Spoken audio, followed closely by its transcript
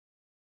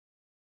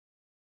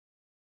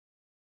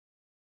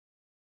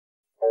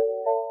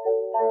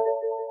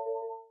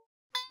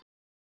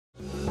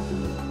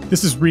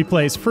This is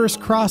Replay's first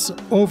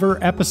crossover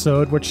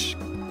episode, which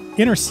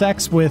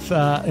intersects with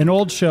an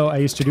old show I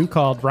used to do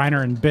called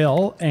Reiner and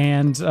Bill,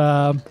 and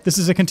this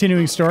is a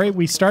continuing story.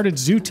 We started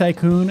Zoo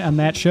Tycoon on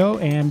that show,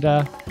 and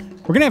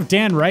we're gonna have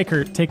Dan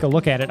Ryckert take a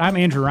look at it. I'm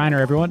Andrew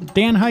Reiner, everyone.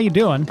 Dan, how you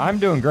doing? I'm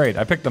doing great.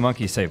 I picked the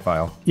monkey save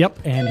file. Yep,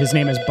 and his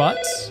name is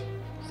Butts.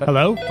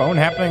 Hello? Phone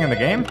happening in the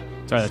game?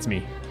 Sorry, that's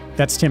me.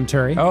 That's Tim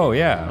Turi. Oh,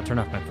 yeah. I'll turn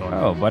off my phone.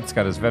 Oh, Butts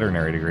got his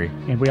veterinary degree.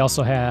 And we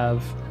also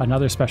have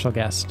another special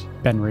guest,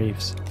 Ben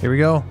Reeves. Here we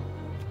go.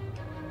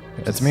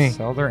 That's me.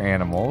 Sell their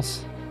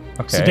animals.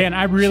 Okay. So Dan,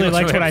 I really looks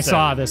liked really what I upset.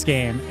 saw of this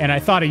game, and I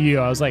thought of you.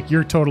 I was like,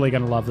 you're totally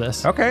gonna love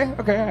this. Okay.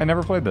 I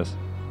never played this.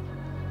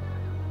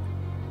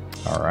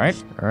 All right.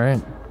 All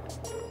right.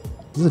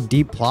 This is a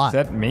deep plot.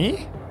 Is that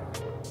me?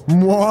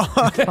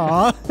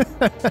 Mwah.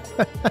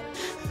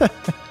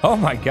 Oh,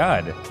 my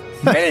God.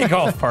 Mini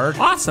golf park.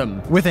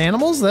 Awesome. With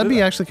animals? That'd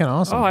be actually kind of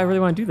awesome. Oh, I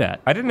really want to do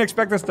that. I didn't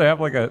expect this to have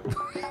like a...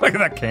 Look at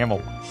that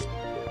camel.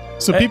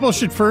 So people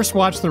should first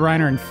watch the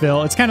Reiner and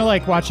Phil. It's kind of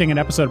like watching an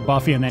episode of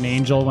Buffy and then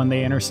Angel when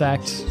they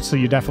intersect. So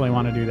you definitely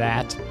want to do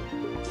that.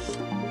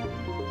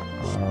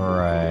 All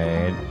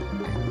right.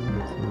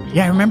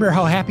 Yeah, I remember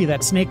how happy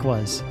that snake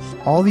was.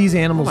 All these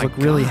animals Oh my look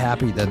really God.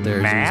 happy that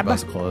they're Mab? about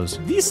to close.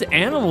 These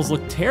animals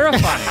look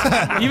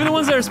terrifying. Even the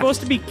ones that are supposed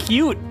to be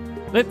cute.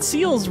 That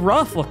seal's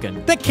rough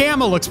looking. The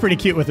camel looks pretty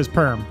cute with his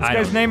perm. This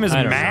guy's name is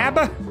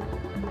Mab?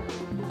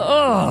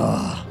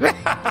 Ugh.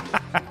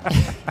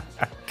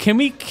 Can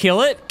we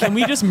kill it? Can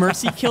we just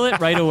mercy kill it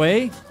right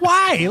away?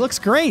 Why? He looks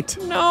great.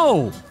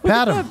 No. Look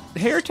Pat at him. the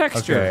hair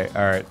texture. Okay,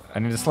 all right. I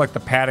need to select the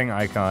padding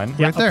icon.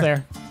 Yeah, Right there. up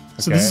there.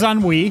 So Okay. this is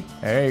on Wii.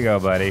 There you go,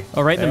 buddy.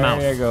 Oh, right in the mouth.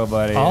 There you go,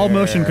 buddy. All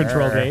motion There.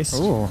 control based.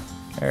 Ooh.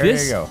 There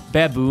This you go.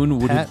 baboon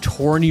would have Pat.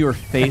 torn your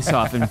face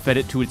off and fed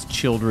it to its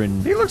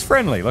children. He looks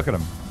friendly. Look at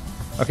him.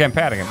 Okay, I'm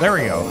patting him. There we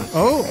go.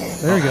 Oh,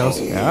 there he goes.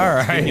 All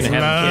right. Speaking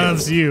of having kids.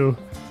 Loves you.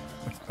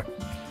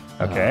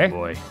 Okay. Oh,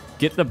 boy.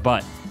 Get the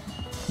butt.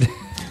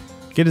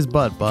 Get his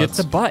butt, Butts. Get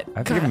the butt. I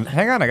have to give him,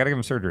 hang on, I gotta give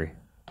him surgery.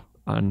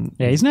 On.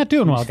 Yeah, he's not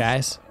doing well,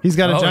 guys. He's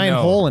got a Oh, giant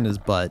no. hole in his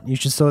butt. You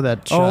should sew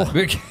that shut.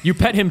 Oh, you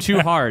pet him too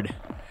hard.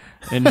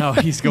 And now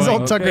he's going. He's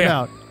all tuckered okay.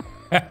 out.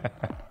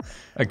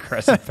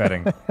 Aggressive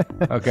petting.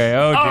 Okay,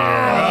 oh dear.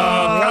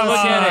 Oh, come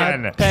look at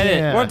on. it. Pet it.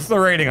 Yeah. What's the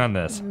rating on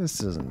this?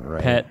 This isn't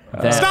right. Pet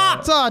that.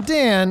 Stop! Aw,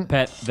 Dan.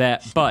 Pet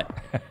that butt.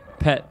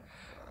 Pet.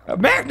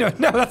 Magnum!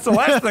 No, that's the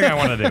last thing I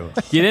want to do.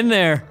 Get in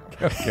there.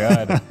 Oh,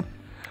 God.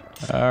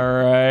 All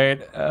right.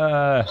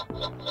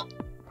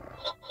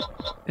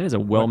 That is a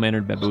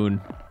well-mannered baboon.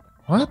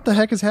 What the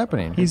heck is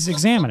happening? He's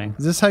examining.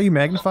 Is this how you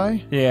magnify?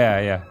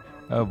 Yeah.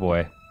 Oh,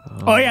 boy.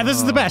 Oh, yeah, this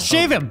is the best.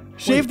 Shave him.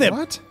 Shave them.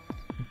 What?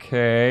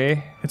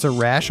 Okay. It's a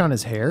rash on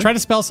his hair? Try to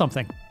spell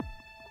something.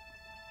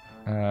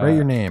 Write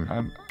your name.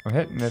 I'm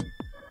hitting it.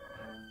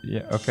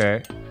 Yeah,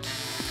 okay.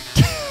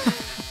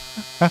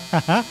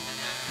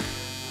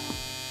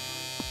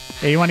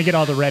 Yeah, you want to get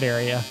all the red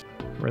area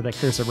where like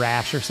there's a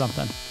rash or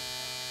something.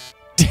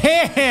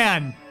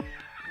 Dan!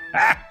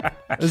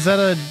 Is that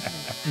a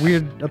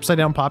weird upside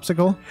down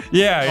popsicle?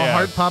 Yeah, A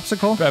heart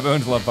popsicle?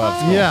 Baboons love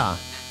popsicles. Yeah.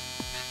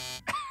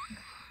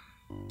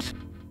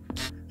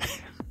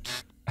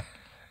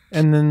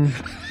 And then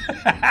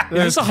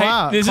there's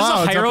clouds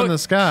up in the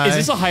sky. Is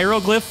this a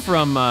hieroglyph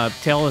from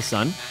Tale of the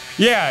Sun?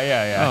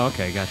 Yeah. Oh,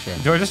 okay, gotcha.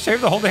 Do I just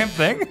shave the whole damn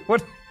thing?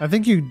 What? I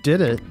think you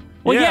did it.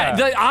 Well, Yeah.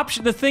 yeah.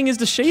 The thing is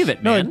to shave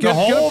it, No, man. go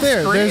whole up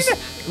there. screen?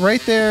 There's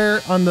right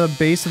there on the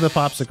base of the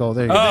popsicle.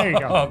 There you go. Oh, you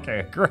go.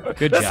 okay. Gross.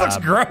 Good This looks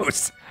job.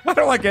 gross. I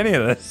don't like any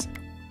of this.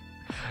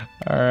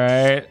 All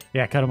right.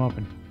 Yeah, cut him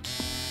open.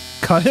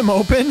 Cut him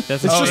open.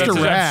 That's- It's oh, just that's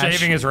a rash. I'm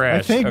shaving his rash.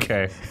 I think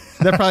Okay.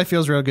 that probably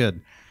feels real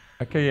good.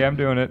 Okay, yeah, I'm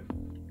doing it.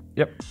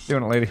 Yep,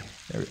 doing it, lady.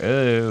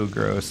 Oh,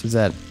 gross. Is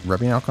that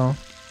rubbing alcohol?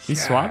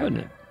 He's swabbing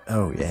it.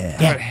 Oh yeah.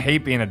 I hate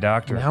being a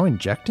doctor. Now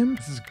inject him?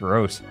 This is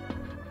gross.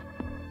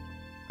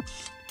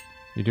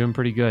 You're doing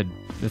pretty good.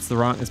 It's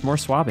more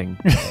swabbing.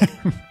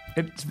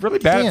 It's really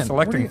bad Dan, at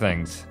selecting what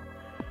things.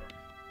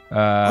 Oh,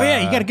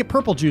 yeah, you got to get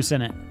purple juice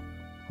in it.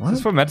 Is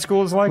this what med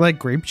school is like? Like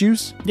grape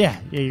juice? Yeah,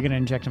 you're going to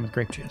inject him with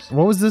grape juice.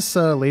 What was this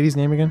lady's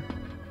name again?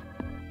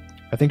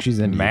 I think she's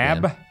in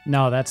Mab?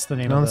 No, that's the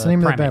name No, of that's the the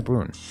name primate. of the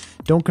baboon.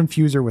 Don't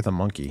confuse her with a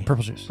monkey.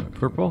 Purple juice.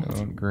 Purple?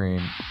 Oh,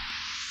 green.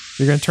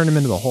 You're gonna turn him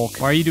into the Hulk.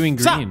 Why are you doing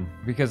Stop! green?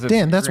 Because it's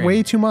Dan, that's green.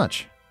 way too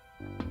much.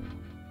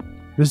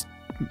 This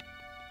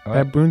What?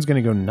 baboon's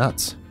gonna go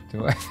nuts.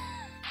 Do I?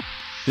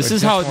 This Wait,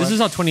 is how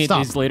just 28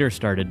 Stop. Days Later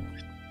started.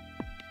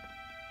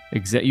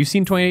 You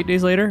seen 28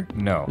 Days Later?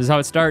 No. This is how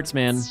it starts,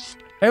 man.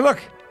 Hey,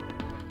 look.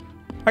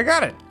 I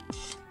got it.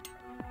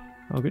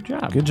 Oh, good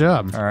job. Good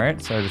job. All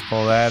right, so I just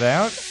pull that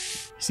out.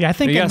 See, I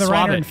think You in the gotta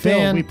swab Reiner it. and Phil,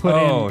 Dan. we put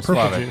Oh, in purple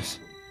swab it. juice.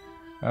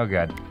 Oh,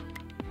 God.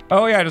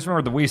 Oh, yeah, I just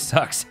remembered the Wii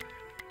sucks.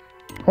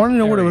 I want to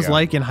know There what it we was go.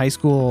 like in high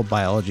school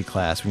biology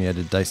class when you had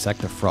to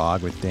dissect a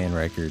frog with Dan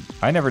Ryckert.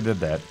 I never did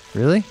that.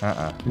 Really?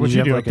 Uh-uh. Did What'd you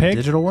have do, a like pig?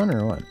 digital one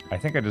or what? I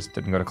think I just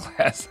didn't go to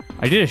class.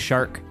 I did a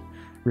shark.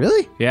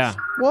 Really? Yeah.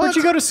 Where'd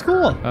you go to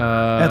school?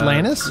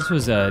 Atlantis? This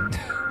was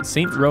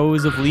St.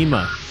 Rose of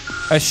Lima.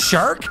 A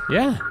shark?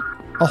 Yeah.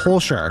 A whole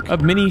shark. A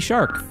mini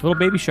shark, a little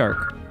baby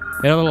shark.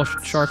 It had a little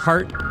shark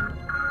heart.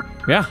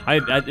 Yeah,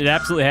 it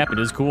absolutely happened.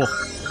 It was cool.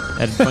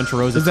 Had a bunch of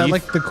rows of Is that teeth.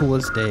 like the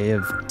coolest day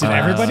of... Did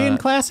everybody in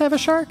class have a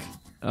shark?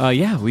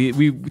 Yeah,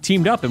 we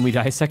teamed up and we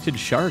dissected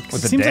sharks. It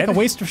seems like a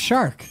waste of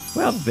shark.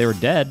 Well, they were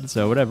dead,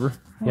 so whatever.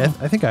 Yeah,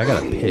 I think I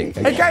got a pig.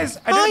 Hey guys,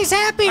 He's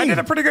happy. I did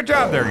a pretty good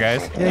job there,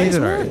 guys. Yeah, you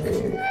did all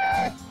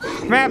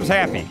right. Mab's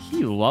happy.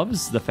 He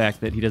loves the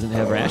fact that he doesn't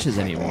have rashes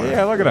anymore.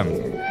 Yeah, look at him.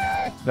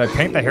 Did I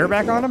paint the hair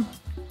back on him?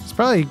 It's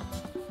probably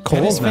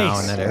Pet his cold now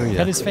face. in that area.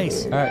 Pet his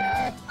face. All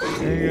right.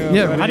 There you go.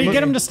 Yeah, How do you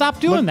get him to stop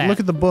doing that? Look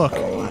at the book.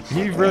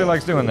 He really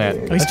likes doing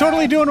that. He's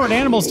totally doing what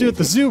animals do at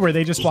the zoo, where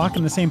they just walk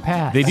in the same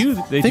path. They do.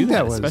 They think do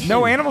that was- especially-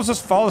 No, animals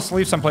just fall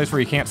asleep someplace where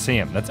you can't see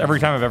them. That's every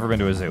time I've ever been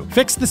to a zoo.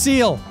 Fix the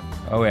seal.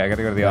 Oh, yeah, I got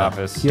to go to the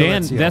office. Yeah.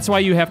 Dan, seal. that's why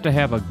you have to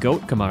have a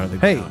goat come out of the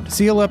Hey, ground.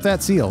 seal up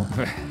that seal.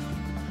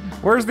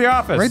 Where's the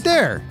office? Right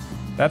there.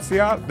 That's the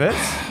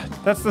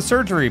that's the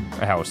surgery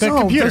house. The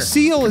computer. The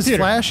seal is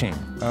Computer. flashing.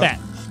 That.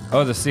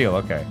 Oh, the seal.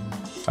 Okay.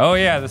 Oh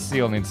yeah, the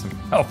seal needs some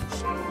help.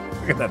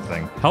 Look at that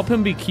thing. Help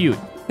him be cute.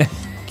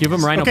 Give him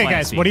rhinoplasty. Okay,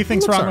 guys, what do you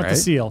think's Looks wrong with the alright.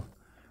 seal?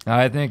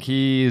 I think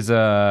he's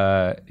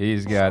got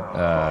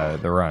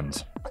the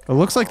runs. It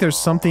looks like there's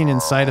something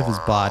inside of his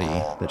body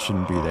that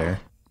shouldn't be there.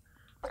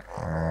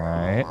 All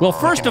right. Well,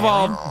 first of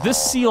all, this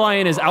sea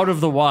lion is out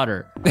of the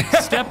water.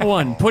 Step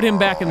one, put him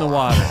back in the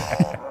water.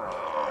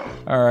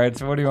 All right.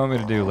 So what do you want me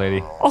to do,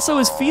 lady? Also,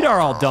 his feet are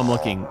all dumb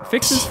looking.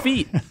 Fix his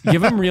feet.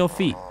 Give him real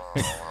feet.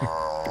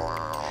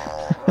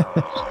 All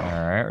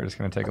right. We're just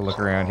gonna take a look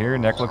around here.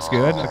 Neck looks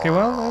good. Okay.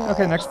 Well.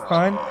 Okay. Neck's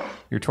fine.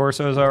 Your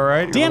torso's all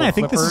right. Your Dan, little I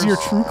think this is your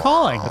flippers. true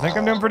calling. I think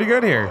I'm doing pretty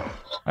good here.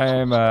 I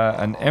am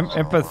an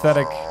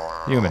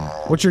empathetic human.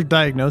 What's your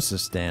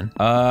diagnosis, Dan?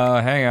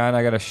 Hang on.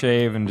 I gotta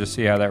shave and just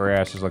see how that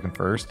rash is looking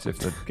first. If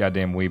the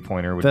goddamn Wii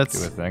pointer would do a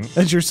thing.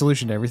 That's your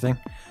solution to everything.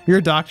 You're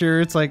a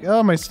doctor. It's like,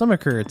 oh, my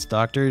stomach hurts,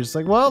 doctor. It's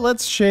like, well,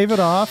 let's shave it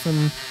off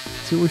and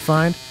see what we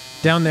find.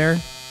 Down there,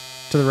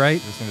 to the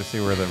right. Just need to see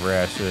where the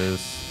rash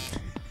is.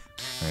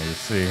 Let me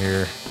just see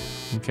here.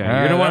 Okay, All you're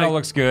right, gonna want that to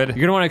looks good. You're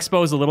gonna want to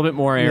expose a little bit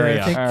more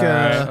area. I think, All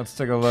right, let's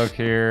take a look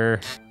here.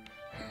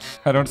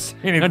 I don't see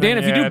anything. Now, Dan,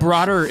 if you do yet.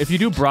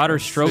 broader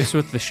strokes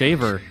with the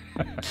shaver,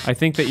 I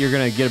think that you're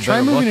gonna get a Try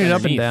better moving look it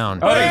up and underneath. down.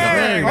 Oh,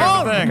 there you go.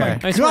 Oh, There's the thing. my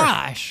Nice work.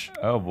 gosh.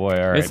 Oh boy,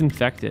 all right. It's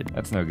infected.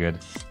 That's no good.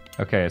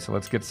 Okay, so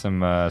let's get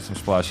some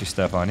splashy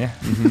stuff on you.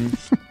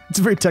 It's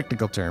a very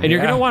technical term. And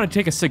you're Yeah. gonna want to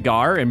take a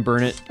cigar and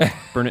burn it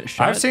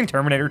shut. I've seen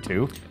Terminator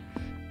 2.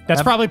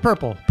 That's probably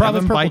purple. Have Probably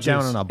him purple bite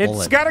down juice. on a It's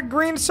bullet. got a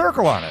green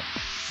circle on it.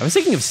 I was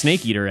thinking of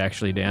Snake Eater,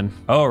 actually, Dan.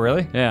 Oh,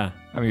 really? Yeah,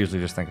 I'm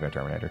usually just thinking of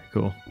Terminator.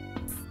 cool.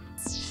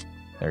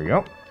 There you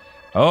go.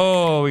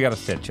 Oh, we got a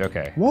stitch.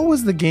 Okay. What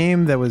was the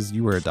game that was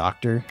you were a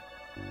doctor?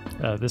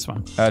 This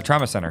one.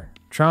 Trauma Center.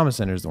 Trauma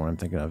Center is the one I'm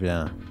thinking of,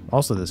 yeah.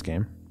 Also this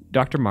game.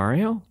 Dr.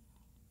 Mario?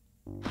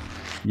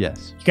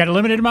 Yes. You got a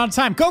limited amount of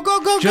time. Go, go,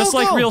 go, Just go,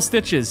 like go. real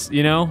stitches,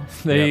 you know?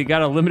 They Yep.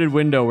 got a limited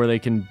window where they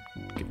can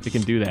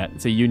do that.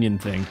 It's a union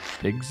thing.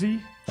 Bigsy?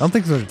 I don't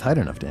think those are tight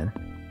enough, Dan.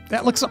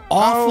 That looks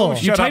awful. Oh,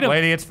 shut tight up, up-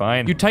 lady. It's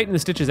fine. You tighten the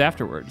stitches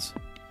afterwards.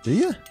 Do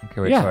you?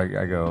 Okay, wait, Yeah. so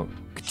I go.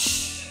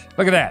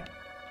 Look at that.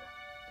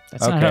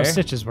 That's not how Okay.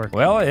 stitches work.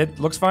 Well, it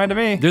looks fine to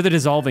me. They're the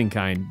dissolving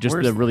kind, just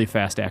Where's- the really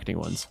fast acting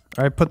ones.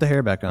 All right, put the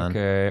hair back on.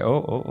 Okay.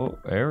 Oh.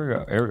 There we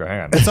go. There we go.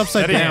 Hang on. It's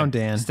upside Steady down, hand.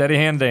 Dan. Steady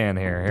hand, Dan.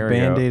 Here we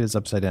go. Band-Aid is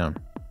upside down.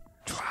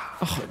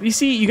 You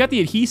see, you got the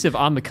adhesive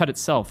on the cut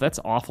itself. That's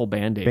awful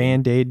Band-Aid.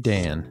 Band-Aid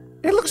Dan.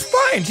 It looks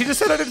fine. She just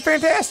said I did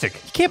fantastic.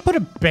 You can't put a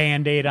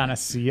Band-Aid on a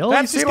seal.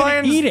 That He's sea just gonna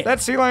lion's eat it. that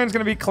sea lion's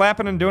gonna be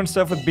clapping and doing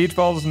stuff with beach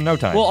balls in no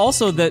time. Well,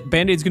 also, that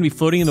Band-Aid's going to be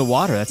floating in the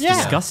water. That's Yeah,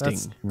 disgusting.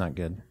 That's not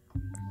good.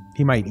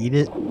 He might eat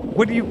it.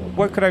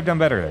 what could I have done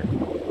better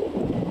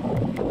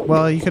there?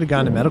 Well, you could have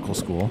gone to medical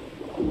school.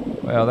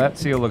 Well, that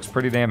seal looks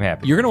pretty damn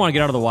happy. You're going to want to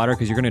get out of the water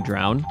because you're going to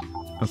drown.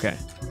 Okay.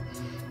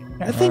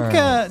 I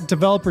think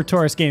developer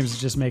Taurus Games is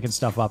just making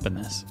stuff up in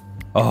this.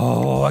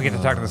 Oh, I get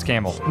to talk to this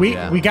camel. We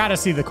Yeah. got to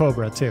see the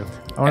Cobra too.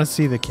 I want to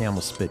see the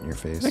camel spit in your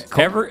face.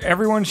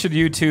 Everyone should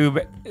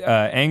YouTube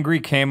angry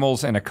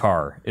camels in a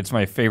car. It's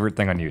my favorite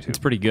thing on YouTube. It's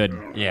pretty good.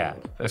 Yeah,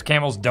 those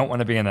camels don't want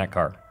to be in that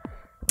car.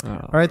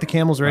 All right, the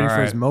camel's ready All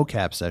for his right.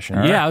 mocap session.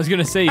 Yeah, I was going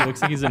to say, he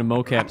looks like he's in a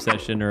mocap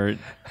session or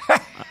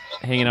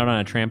hanging out on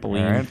a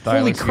trampoline. All right, thigh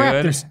Holy looks crap!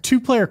 good. There's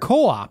 2-player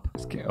co-op.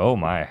 Oh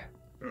my, I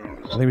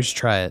think we should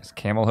try it.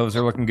 camel hooves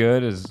are looking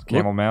good. His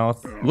camel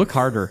mouth. Look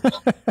harder.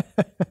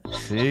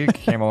 See,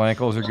 camel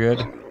ankles are good.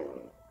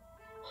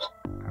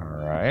 All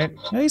right.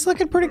 Yeah, he's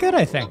looking pretty good,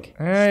 I think.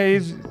 Hey,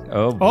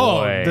 oh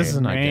boy. this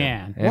is not good.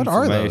 Man. What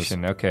are those?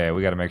 Inflammation. Okay,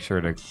 we got to make sure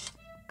to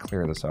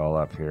clear this all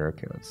up here.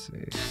 Okay, let's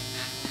see.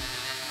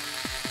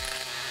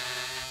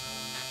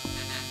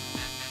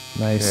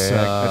 Nice. Okay,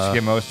 that should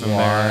get most of them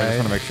there. I just wide.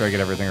 want to make sure I get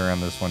everything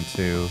around this one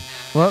too.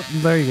 Well,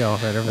 there you go,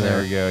 right over There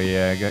there. we go.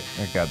 Yeah,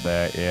 I got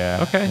that. Yeah.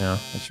 Okay. Yeah.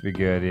 That should be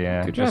good.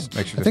 Yeah. Good Just job.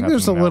 make sure I think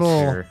there's there's a nothing else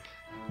little- here.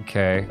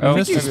 Okay. You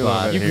missed a maybe little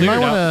spot. bit You here. cleared, might it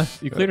wanna-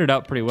 out. You cleared it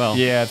out pretty well.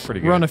 Yeah, it's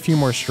pretty good. Run a few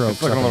more strokes.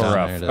 It's looking a up and little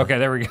down rough. there to- Okay,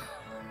 there we go.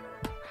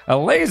 A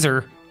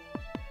laser.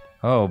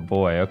 Oh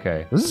boy.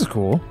 Okay. This is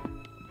cool.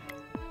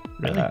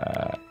 Really?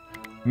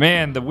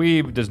 Man, the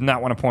weeb does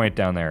not want to point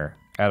down there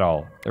at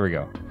all. There we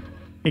go.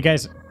 Hey,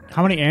 guys,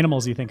 how many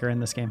animals do you think are in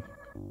this game?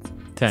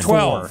 10.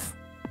 12.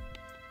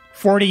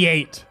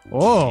 48.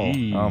 Oh.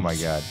 Oh my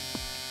god.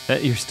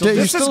 You're still. You're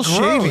This still is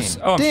gross.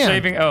 shaving. Oh, I'm Damn.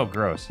 shaving. Oh,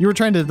 gross. You were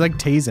trying to like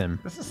tase him.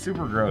 This is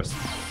super gross.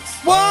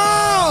 Whoa!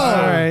 All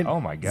right.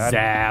 Oh my god.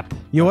 Zap.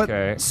 You know what?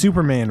 Okay.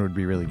 Superman would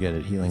be really good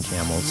at healing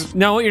camels.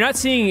 Now, what you're not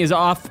seeing is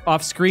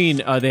off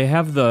screen. They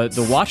have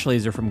the watch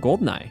laser from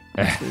Goldeneye.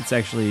 It's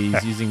actually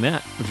he's using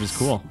that, which is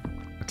cool.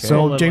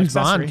 So Little James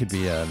accessory. Bond could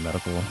be a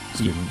medical He,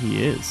 student.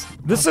 he is.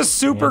 This is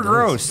super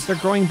gross. They're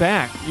growing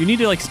back. You need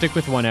to like stick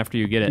with one after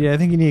you get it. Yeah, I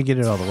think you need to get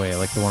it all the way,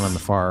 like the one on the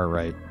far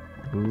right.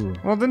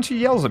 Well, then she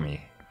yells at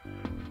me.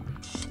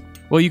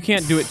 Well, you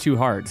can't do it too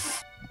hard.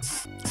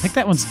 I think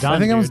that one's done. I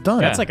think that dude. one's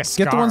done. That's like a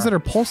scar. Get the ones that are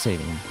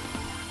pulsating.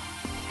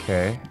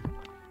 Okay.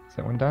 Is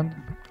that one done?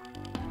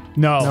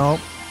 No. No.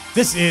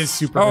 This is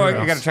super. Oh, I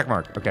gross. got a check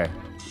mark. Okay.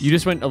 You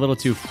just went a little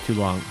too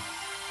long.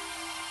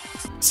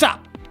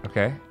 Stop.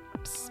 Okay.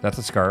 That's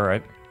a scar,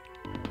 right?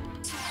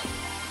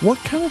 What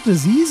kind of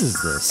disease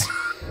is this?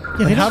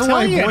 Yeah, they How don't do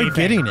I tell you avoid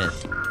anything. getting it?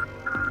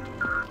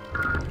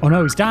 Oh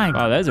no, he's dying.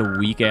 Wow, that is a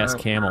weak ass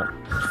camel.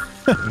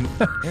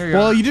 Here you go.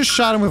 Well, you just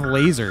shot him with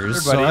lasers, Here,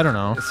 so buddy. I don't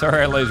know.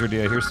 Sorry I lasered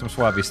you. Here's some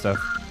swabby stuff.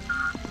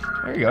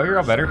 There you go. You're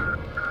all better.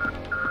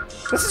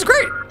 This is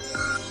great.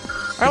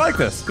 I like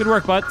this. Good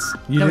work, butts.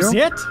 You that was do?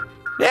 it?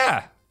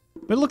 Yeah.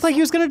 But it looked like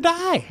he was gonna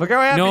die. Look how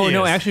happy No, he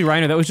no, is. actually,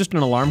 Reiner, that was just an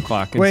alarm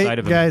clock Wait, inside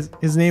of him. guys,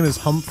 his name is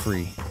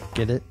Humphrey.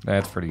 Get it?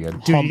 That's pretty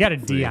good. Dude, you got a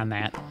D on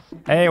that.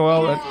 Hey,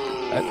 well,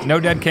 no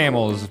dead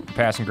camel is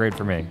passing grade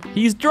for me.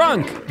 He's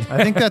drunk.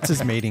 I think that's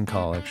his mating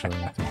call, actually.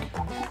 I think.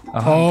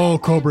 Oh,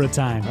 Cobra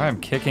time. I'm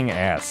kicking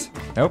ass.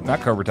 Nope,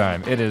 not Cobra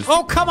time. It is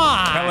Oh, come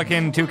on.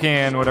 pelican,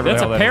 toucan, whatever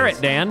That's the hell a that parrot, is.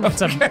 Dan.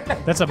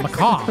 That's a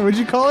macaw. Would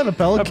you call it a A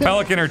pelican?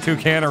 pelican or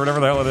toucan or whatever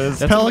the hell it is.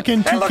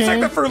 Pelican, That looks like toucan?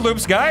 the Fruit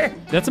Loops guy.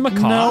 That's a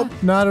macaw. Nope,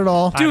 not at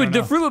all. Dude,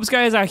 the Fruit Loops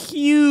guy has a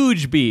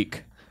huge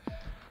beak.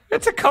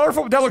 It's a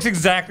colorful. That looks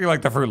exactly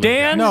like the Fruit Loops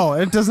Dan? guy. No,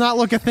 it does not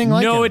look a thing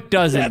like No, it. it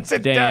doesn't, Yes,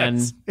 it Dan.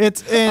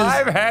 does.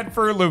 I've I've had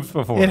Fruit Loops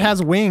before. it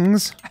has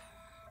wings.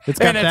 It's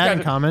got And it's that in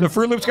got- common. The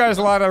Fruit Loops guy has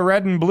a lot of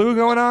red and blue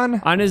going on.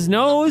 On his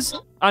nose,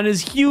 on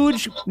his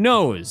huge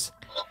nose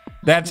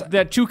That's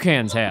that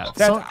toucans have.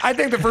 I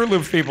think the Fruit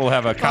Loops people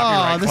have a Oh,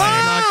 copyright this is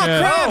claim. not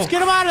good. Krabs,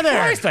 get him out of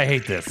there. Christ, I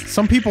hate this.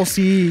 Some people are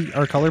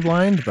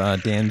colorblind,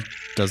 but Dan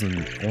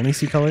doesn't only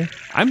see color.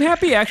 I'm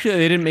happy actually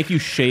they didn't make you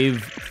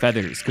shave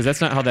feathers because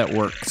that's not how that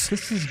works.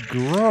 This is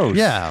gross.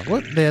 Yeah,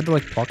 what? They had to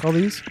like pluck all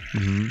these?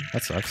 Mm-hmm.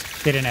 That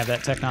sucks. They didn't have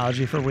that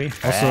technology for Wii.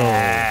 Also,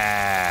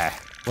 Ah,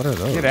 what are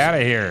those? get out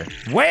of here.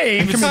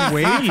 Waves.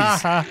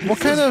 What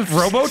kind of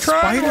Robotron?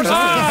 spiders are these?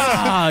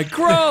 Ah,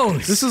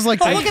 gross. This is like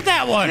Oh, look at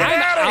that one. Get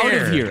I'm outta out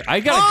here. of here. I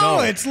gotta Oh,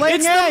 go. it's laying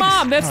It's eggs. the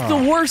mom. That's the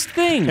worst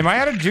thing. Am I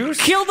out of juice?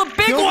 Kill the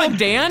big one,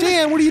 Dan.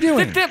 Dan, what are you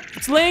doing?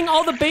 It's laying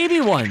all the baby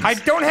ones. I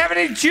don't have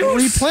any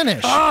juice.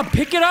 Replenish. Ah,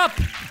 pick it up.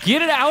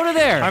 Get it out of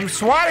there. I'm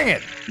swatting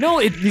it. No,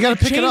 You gotta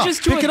pick it up. changes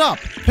to Pick it up.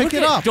 Pick Look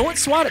it at up. Don't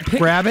swat it.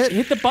 Grab it.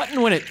 Hit the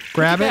button when it.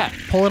 Grab look it, at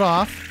that. pull it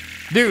off.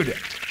 Dude,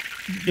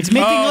 It's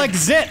making Oh. like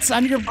zits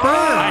on your bird.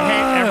 I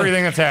hate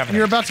everything that's happening.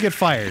 You're about to get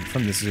fired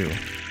from the zoo.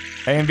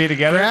 A and B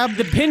together. Grab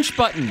The pinch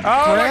button. Oh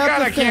my grab god,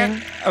 the I can't.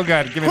 thing. Oh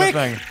god, give me Quick. the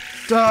thing.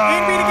 A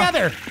and B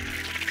together.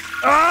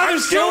 Oh,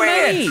 There's so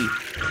many.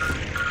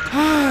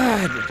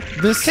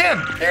 this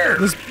Tim, here.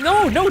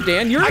 No,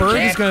 Dan, you're bird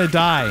can't. is gonna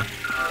die.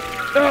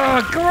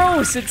 Ugh,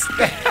 gross.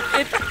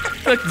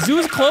 The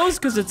zoo's closed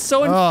because it's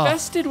so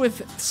infested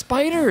with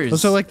spiders.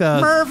 Those are like the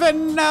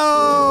Mervin,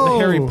 no.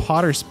 Harry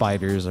Potter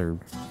spiders are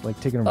like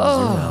taking over the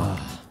zoo now.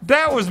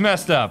 That was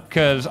messed up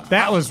because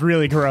That was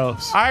really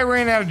gross. I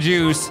ran out of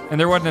juice and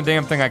there wasn't a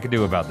damn thing I could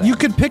do about that. You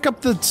could pick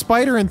up the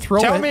spider and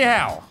throw Tell it. me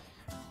how.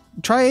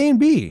 Try A and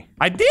B.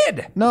 I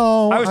did.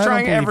 No, I was don't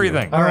trying believe you.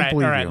 everything. I All don't right,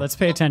 believe all right. you. Let's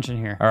pay attention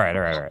here. All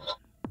right.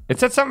 It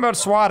said something about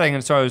swatting,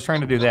 and so I was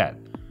trying to do that.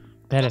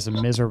 That is a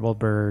miserable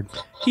bird.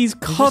 He's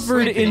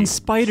covered sleeping. in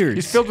spiders.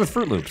 He's filled with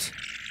Fruit Loops.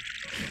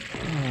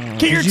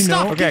 Get your you know-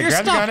 stuff. Okay, Get your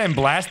grab the gun stuff. and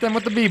blast them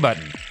with the B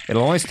button.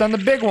 It'll only stun the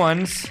big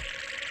ones.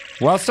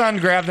 Well stunned,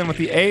 grab them with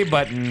the A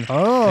button.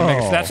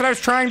 Oh. That's what I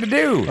was trying to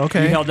do.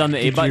 Okay. You held down the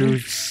A Did button? You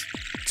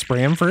spray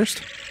him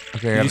first.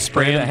 Okay, I'm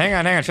spray spraying it? that.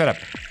 Hang on, shut up.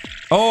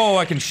 Oh,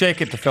 I can shake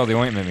it to fill the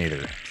ointment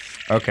meter.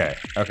 Okay,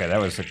 that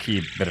was a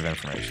key bit of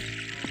information.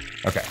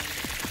 Okay.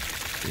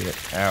 Get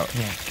it out.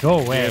 Go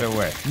away. Get it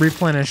away.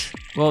 Replenish.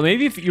 Well,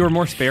 maybe if you were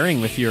more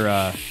sparing with your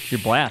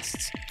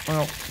blasts,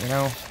 Well,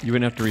 you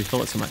wouldn't have to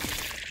refill it so much.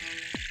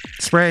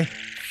 Spray.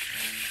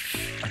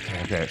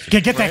 Okay. So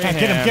Get that guy.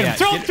 Get him. Get him. Yeah,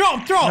 Throw him. Throw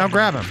him. Throw Now him.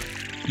 grab him.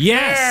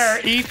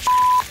 Yes. there, eat.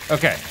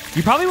 Okay.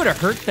 You probably would have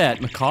hurt that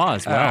macaw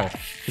as well. Ah.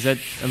 Because that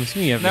I'm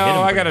assuming you have No, to hit him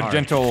I got pretty a hard.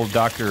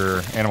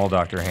 gentle animal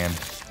doctor hand.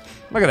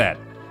 Look at that.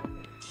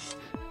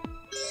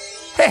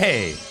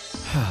 Hey,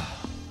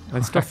 I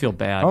still feel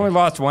bad. I only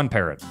lost one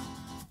parrot.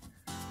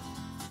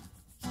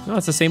 No,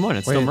 it's the same one.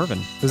 It's still Wait. Mervin.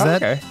 Is Oh,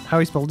 that okay. how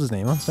he spelled his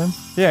name last time?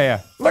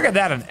 Yeah. Look at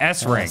that, an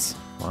S rank.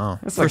 Wow.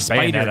 It's For like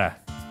spider. Bayonetta.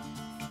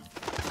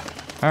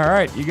 All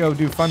right, you go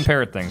do fun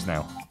parrot things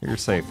now. You're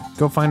safe.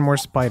 Go find more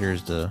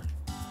spiders to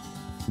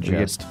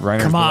ingest.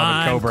 Reiner's Come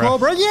beloved on,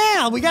 cobra.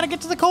 Yeah, we got to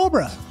get to the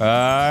Cobra. What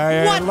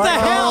the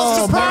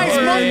hell? Surprise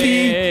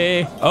monkey.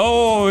 Hey.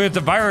 Oh, it's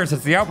a virus.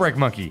 It's the outbreak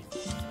monkey.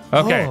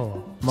 Okay.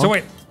 Oh. So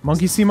wait.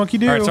 Monkey see, monkey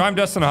do. All right, so I'm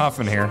Dustin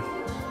Hoffman here.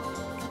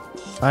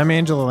 I'm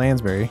Angela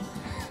Lansbury.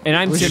 And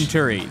I'm Tim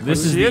Turi.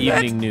 This is the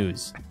evening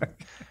news.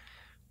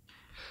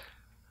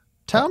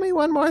 Tell me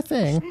one more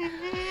thing.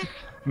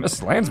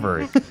 Miss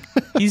Lansbury.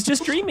 He's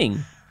just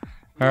dreaming.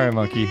 All right,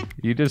 monkey.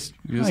 You just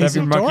he's have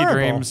your monkey adorable.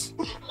 dreams.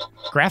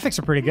 Graphics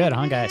are pretty good,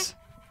 huh, guys?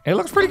 It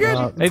looks pretty good.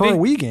 For a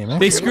Wii game.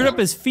 They screwed up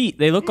his feet.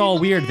 They look all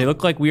weird. They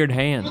look like weird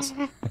hands.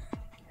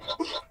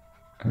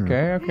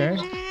 Okay.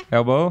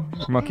 Elbow.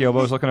 Monkey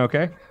elbow's looking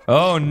okay.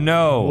 Oh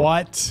no.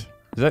 What? Is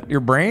that your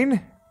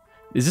brain?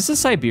 Is this a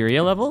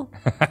Siberia level?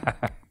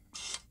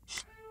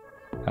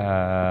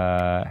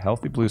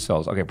 Healthy blue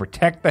cells. Okay,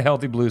 protect the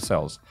healthy blue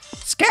cells.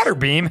 Scatter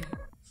beam.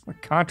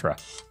 Like Contra.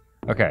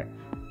 Okay.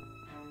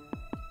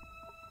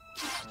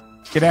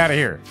 Get out of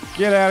here.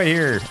 Get out of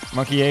here,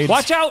 monkey AIDS.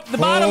 Watch out, the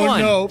bottom one.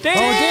 no.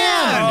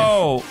 Dan!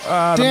 Oh,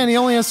 Dan, he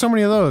only has so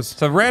many of those.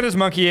 so red is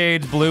monkey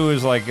AIDS, blue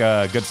is like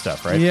good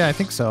stuff, right? Yeah, I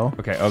think so.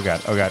 Okay, oh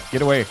god,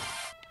 get away.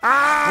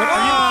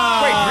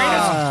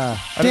 Ah!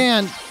 Wait, green is...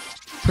 Dan,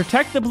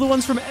 Protect the blue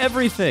ones from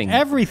everything.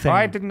 Everything.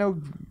 I didn't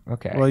know...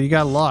 Okay. well, you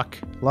got luck.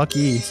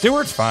 Lucky.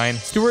 Stewart's fine.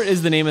 Stuart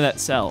is the name of that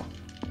cell.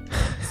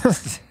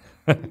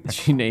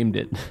 She named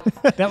it.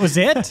 That was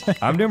it?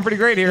 I'm doing pretty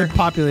great here.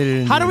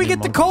 Populated. How do we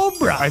get the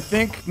Cobra? I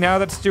think now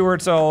that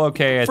Stewart's all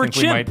okay, I For think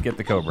we Chimp. might get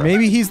the Cobra.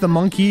 Maybe he's the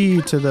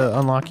monkey to the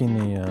unlocking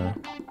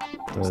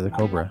the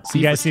Cobra.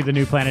 You guys see the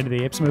new Planet of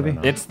the Apes movie?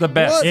 It's the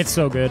best. It's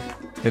so good.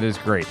 It is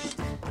great.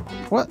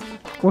 What?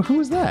 Well, who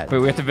was that? Wait,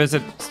 we have to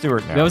visit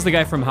Stewart now. That was the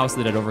guy from House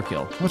That Did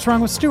Overkill. What's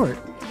wrong with Stewart?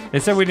 They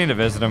said we need to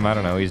visit him. I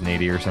don't know. He's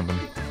needy or something.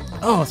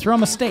 Oh, throw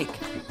him a steak.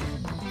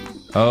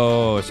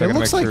 Oh, so I It gotta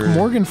looks make like sure.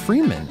 Morgan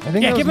Freeman. I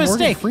think Yeah, that give him was a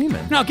Morgan steak.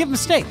 Freeman. No, give him a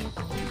steak.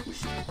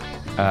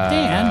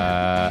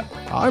 Dan.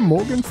 I'm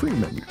Morgan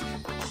Freeman.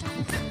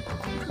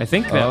 I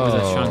think that was a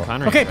Sean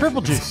Connery. Okay,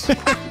 purple juice.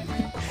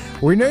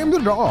 We named the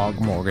dog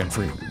Morgan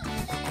Freeman.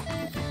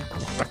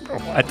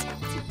 What?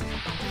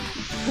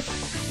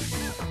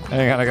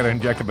 Hang on, I gotta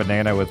inject a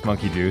banana with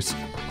monkey juice.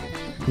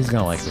 He's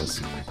gonna like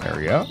this. There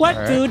we go. What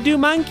All right. food do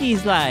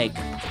monkeys like?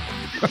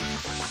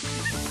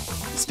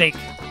 Steak.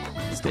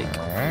 Steak.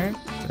 All right.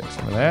 Take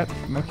some of that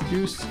monkey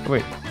juice.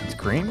 Wait, it's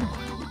green?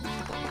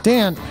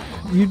 Dan,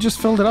 you just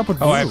filled it up with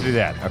blue. Oh, I have to do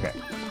that. Okay.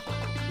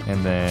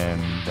 And then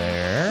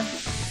there.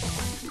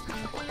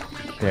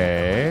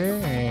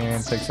 Okay,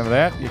 and take some of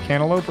that. You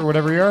cantaloupe or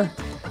whatever you are.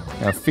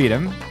 Now feed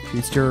him.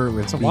 You stir it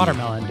with It's a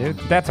watermelon, dude.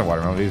 That's a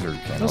watermelon. These are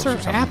cantaloupes Those are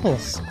or something.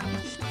 apples.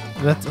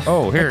 That's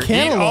Oh, here. a Eat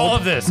cantaloupe. all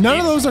of this. None Eat-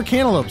 of those are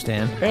cantaloupes,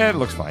 Dan. It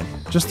looks fine.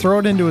 Just throw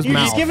it into his You're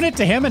mouth. just giving it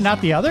to him and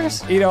not the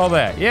others? Eat all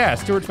that. Yeah,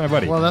 Stewart's my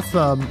buddy. Well, that's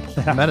the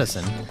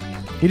medicine.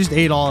 He just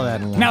ate all of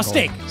that in one Now gulp.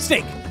 steak.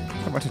 Steak.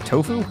 a bunch of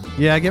tofu.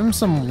 Yeah, give him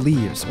some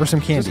leaves or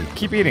some candy. Just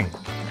keep eating.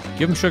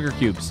 Give him sugar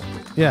cubes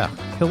Yeah,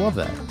 he'll love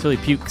that. until he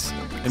pukes.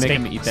 And make Steak.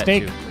 him eat that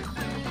Steak. too.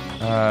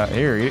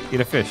 Here, eat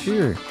a fish.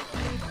 Here.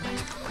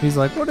 He's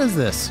like, what is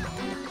this?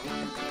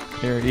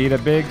 Here, eat a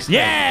big steak.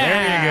 Yeah!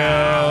 There you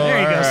go. There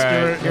you go, All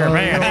right. Stuart. Here, Oh,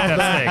 man, yeah. eat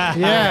that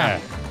steak. Yeah.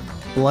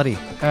 Bloody.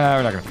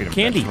 We're not gonna feed him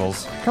Candy.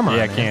 vegetables. Come on,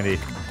 Yeah, man. candy.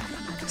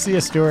 See ya,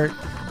 Stuart.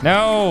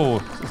 No,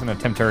 this isn't a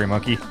Tim Turi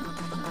monkey.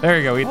 There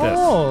you go. Eat this.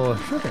 Oh,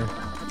 sugar.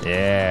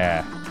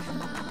 Yeah.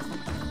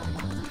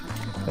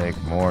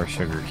 Take more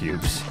sugar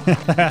cubes.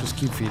 Just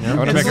keep feeding him. I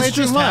wanna Does make it him-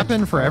 just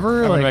happen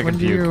forever? I wanna Like, make when him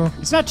do you...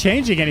 It's not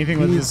changing anything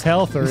with his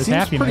health or He his seems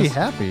happiness. pretty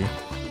happy.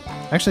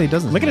 Actually, he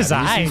doesn't. Look at his seem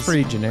happy. He seems eyes.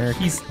 pretty generic.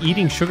 He's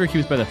eating sugar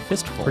cubes by the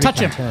fistful. Pretty Touch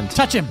him. content.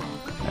 Touch him.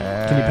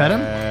 Can you pet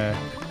him?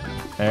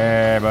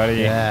 Hey, buddy.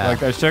 Yeah. Like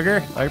that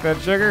sugar? Like that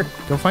sugar?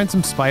 Go find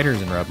some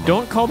spiders and rub them.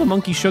 Don't call the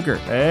monkey sugar.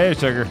 Hey,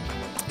 sugar.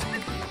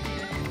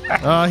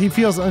 He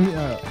feels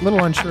a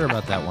little unsure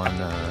about that one.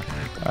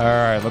 All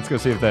right, let's go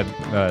see if that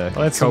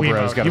That's the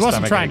Cobra's Wiimote. got He a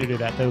wasn't stomach trying ache. to do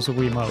that. That was a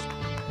Wiimote.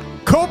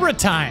 Cobra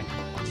time.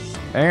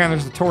 Hang on,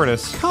 there's the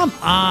tortoise. Come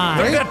on.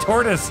 Look at that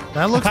tortoise.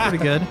 That looks pretty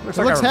good. Looks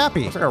It like looks a,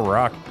 happy. Looks like a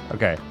rock.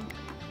 Okay.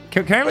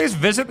 Can I at least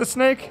visit the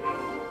snake?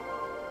 Oh,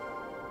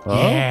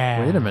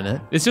 Yeah. wait a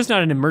minute. It's just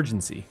not an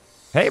emergency.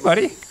 Hey,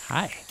 buddy.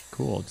 Hi.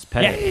 Cool. Just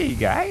pet it. Hey,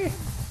 guy.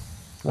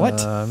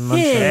 What? I'm not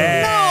sure.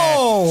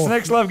 No.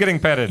 Snakes love getting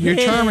petted. You're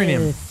charming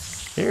him.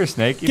 Here,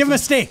 snake. eat Give him a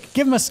some- steak.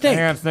 Give him a steak.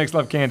 Hang on, snakes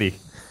love candy.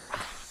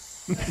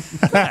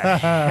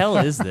 hell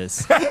is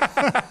this?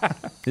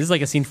 This is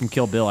like a scene from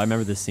Kill Bill. I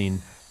remember this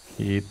scene.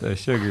 Eat the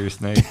sugar,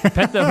 snake.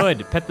 Pet the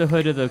hood. Pet the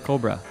hood of the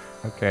cobra.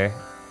 Okay.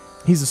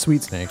 He's a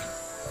sweet snake.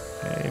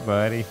 Hey,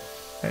 buddy.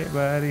 Hey,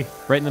 buddy.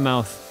 Right in the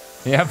mouth.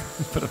 Yep.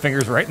 Put the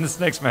fingers right in the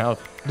snake's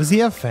mouth. Does he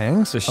have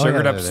fangs? It's a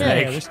sugared up they're snake.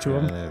 there. Yeah, there's two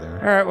of them. Yeah, they're All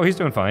there. right. Well, he's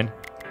doing fine.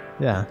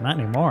 Yeah. Not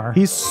anymore.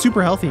 He's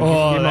super healthy. Give him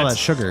all that that's-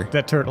 sugar.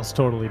 That turtle's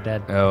totally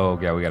dead. Oh,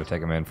 yeah. We got to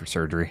take him in for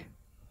surgery.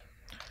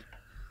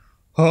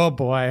 Oh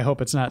boy, I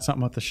hope it's not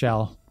something with the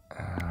shell.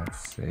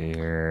 Let's see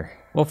here.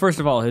 Well, first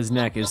of all, his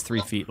neck is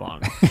 3 feet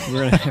long.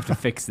 We're gonna have to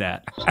fix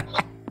that.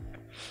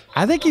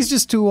 I think he's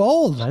just too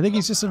old. I think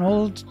he's just an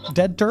old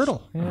dead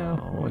turtle.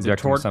 Oh, it's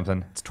Inject him with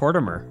something. It's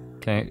Tortimer.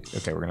 Okay,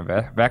 we're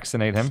gonna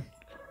vaccinate him.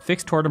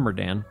 Fix Tortimer,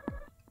 Dan.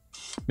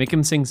 Make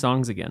him sing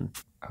songs again.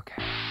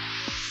 Okay.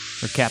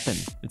 Or Cap'n.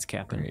 It's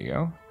There Cap'n. you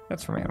go.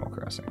 That's from Animal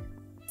Crossing.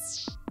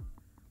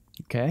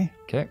 Okay.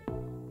 Okay.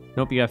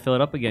 Nope, you gotta fill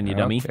it up again, you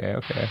dummy.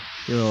 Okay.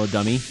 You little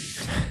dummy.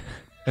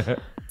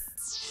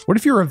 What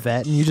if you're a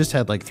vet and you just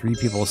had like 3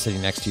 people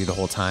sitting next to you the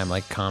whole time,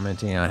 like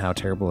commenting on how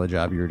terrible a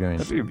job you were doing?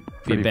 That'd be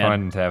pretty bad.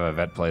 fun to have a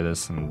vet play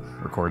this and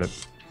record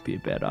it. Be a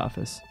bad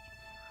office.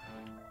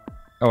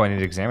 Oh, I need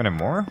to examine him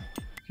more?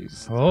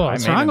 Jeez. Oh,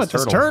 what's wrong with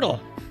this turtle?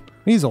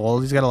 He's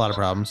old. He's got a lot of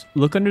problems.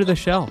 Look under the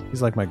shell.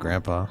 He's like my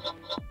grandpa.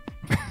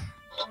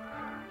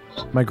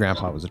 My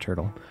grandpa was a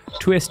turtle.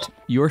 Twist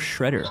your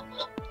shredder.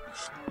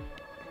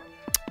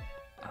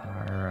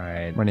 All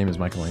right. My name is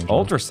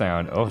Michelangelo.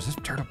 Ultrasound. Oh, is this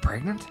turtle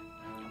pregnant?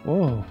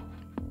 Whoa.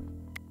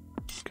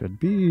 Could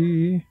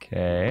be.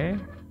 Okay.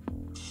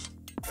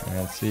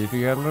 Let's see if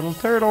you got a little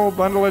turtle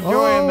bundle of joy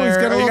Oh, in there. he's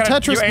got a You little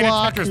Tetris you ate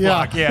block. A Tetris Yeah.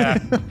 block, yeah.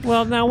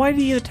 Well, now why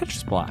do you get a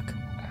Tetris block?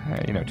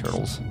 You know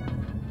turtles.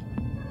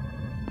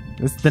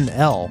 It's an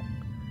L.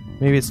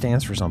 Maybe it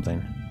stands for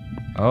something.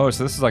 Oh,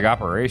 so this is like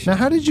Operation. Now,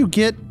 how did you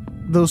get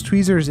those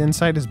tweezers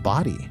inside his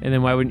body? And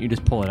then why wouldn't you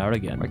just pull it out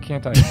again? Why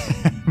can't I?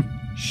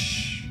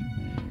 Shh.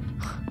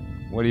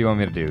 What do you want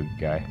me to do,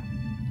 guy?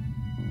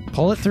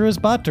 Pull it through his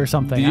butt or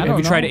something. Have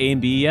you tried A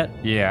and B yet?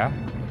 Yeah.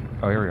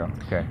 Oh, here we go.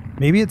 Okay.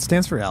 Maybe it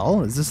stands for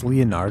L? Is this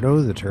Leonardo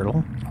the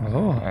turtle?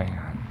 Oh. Hang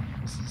on.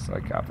 This is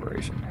like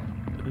Operation.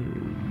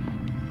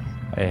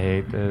 I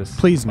hate this.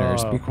 Please,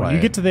 nurse, be When quiet.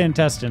 you get to the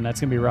intestine, that's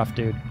gonna be rough,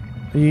 dude.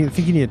 You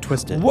think you need to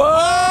twist it? Whoa!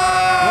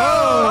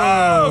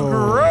 Oh,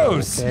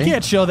 gross. Okay. You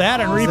can't show that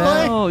on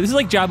replay. Oh, this is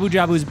like Jabu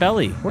Jabu's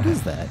belly. What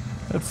is that?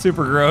 That's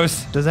super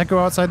gross. Does that go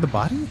outside the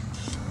body?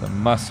 The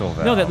muscle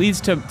valve. No, that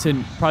leads to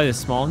probably the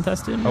small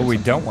intestine. Oh, we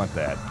don't want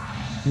that.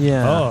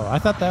 Yeah. Oh, I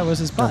thought that was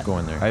his Don't butt. go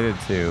in there. I did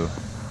too.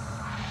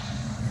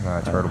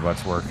 Turtle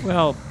butts work.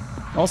 Well,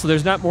 also,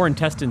 there's not more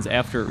intestines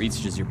after it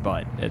reaches your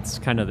butt. It's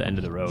kind of the end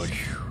of the road.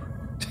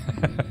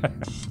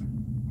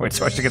 Wait,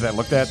 so I should get that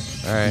looked at?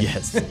 All right.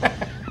 Yes.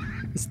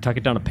 Just tuck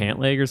it down a pant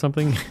leg or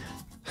something.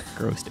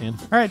 Gross, Dan.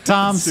 All right,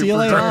 Tom. See you Super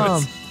later.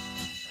 gross.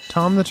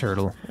 Tom the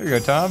turtle. There you go,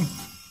 Tom.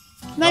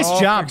 Nice All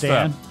job, fixed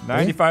Dan. up.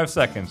 95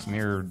 seconds and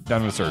you're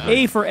done with surgery.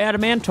 A for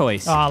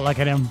adamantoise. Oh, look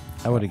at him.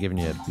 I would have given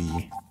you a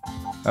B.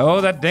 Oh,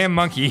 that damn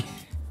monkey.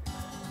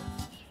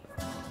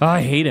 Oh,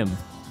 I hate him.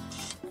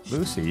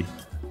 Lucy.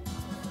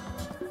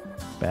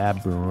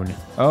 Baboon.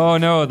 Oh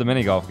no, the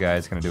mini golf guy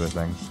is gonna do a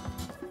thing.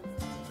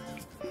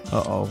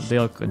 Uh-oh, they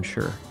look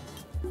unsure.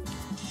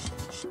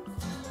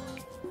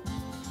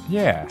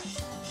 Yeah.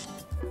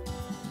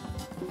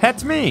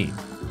 That's me.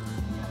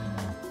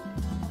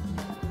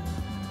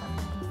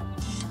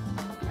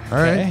 All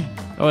right.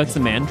 Oh, it's the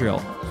mandrill.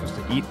 Supposed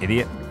to eat,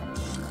 idiot.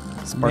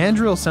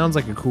 Mandrill sounds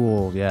like a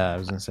cool, I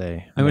was going to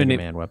say, I'm gonna Mega name-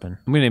 Man weapon.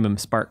 I'm gonna name him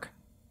Spark.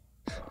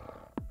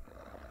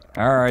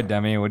 All right,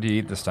 dummy. What do you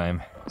eat this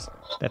time?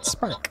 That's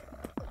Spark.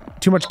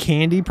 Too much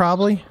candy,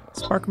 probably.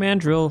 Spark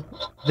mandrill.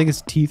 I think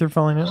his teeth are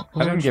falling out.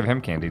 I didn't give him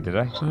candy, did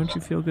I? Why don't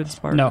you feel good,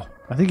 Spark? No.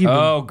 I think you've been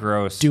Oh,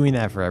 gross. doing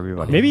that for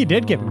everybody. Maybe he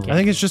did give him I candy.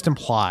 think it's just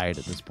implied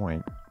at this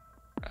point.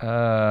 God,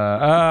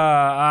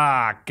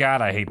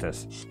 I hate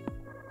this.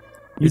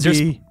 Is there,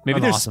 You'd be maybe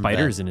an there's awesome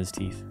spiders vet. in his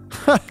teeth.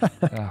 Oh,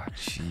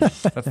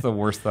 jeez. That's the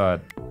worst thought.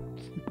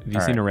 Have you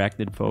seen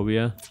arachnid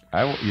phobia?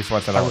 I used to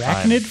watch that all the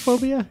time. Arachnid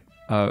phobia?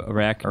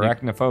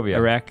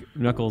 Arachnophobia.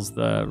 Knuckles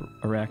the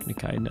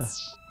arachnikinda.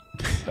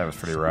 That was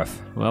pretty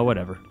rough. Well,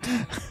 whatever.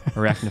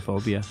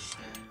 Arachnophobia.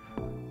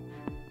 All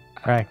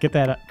right, get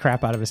that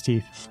crap out of his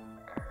teeth.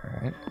 All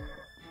right.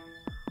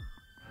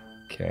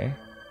 Okay.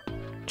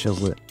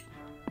 Chills it.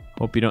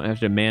 Hope you don't have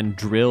to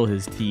drill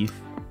his teeth.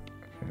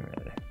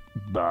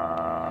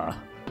 Bah.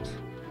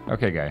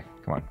 Okay, guy.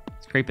 Come on.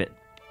 Scrape it.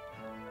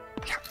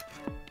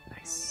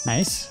 Nice.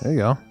 Nice. There you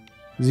go.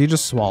 Is he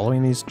just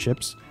swallowing these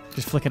chips?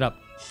 Just flick it up.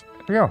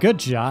 Here we go. Good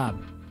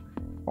job.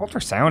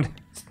 Ultrasound.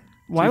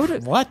 Why would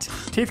it? What?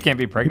 Teeth can't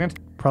be pregnant.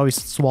 Probably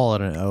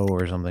swallowed an O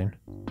or something.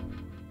 I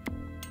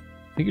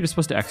think you're just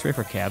supposed to X-ray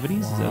for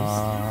cavities. Is that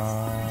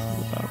what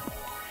it's about?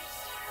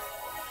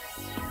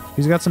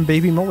 He's got some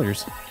baby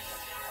molars.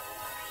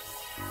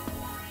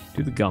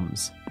 Do the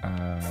gums.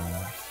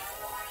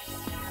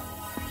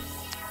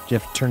 Do you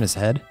have to turn his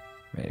head?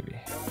 Maybe.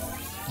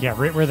 Yeah,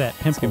 right where that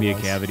It's pimple gonna be a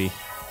was. cavity.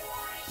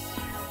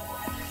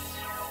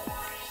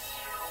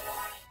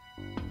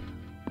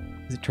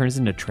 It turns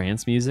into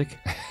trance music.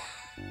 Do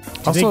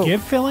Also- they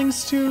give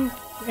fillings to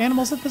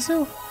animals at the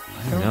zoo?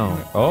 I don't know.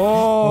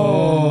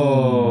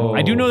 Oh.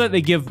 I do know that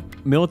they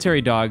give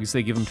military dogs.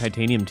 They give them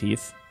titanium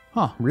teeth.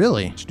 Huh.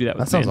 Really? Should do that.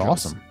 That With sounds mandrills.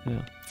 awesome.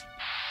 Yeah.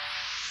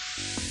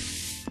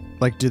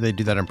 Like, do they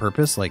do that on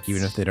purpose? Like,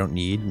 even if they don't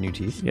need new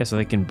teeth? Yeah, so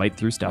they can bite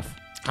through stuff.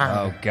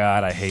 Oh,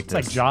 God, I hate It's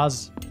this. like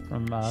Jaws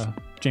from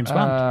James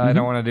Bond. I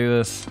don't want to do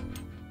this.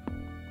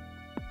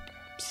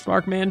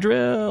 Spark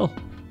mandrill.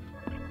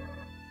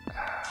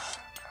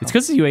 It's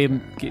because you ate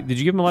him. Did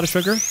you give him a lot of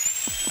sugar? I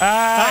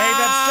hate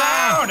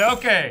that sound.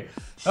 Okay.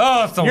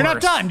 Oh, it's the You're worst.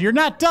 not done. You're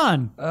not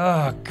done.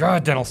 Oh,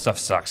 God, dental stuff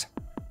sucks.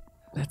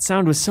 That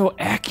sound was so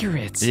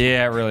accurate.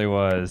 Yeah, it really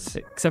was.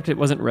 Except it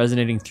wasn't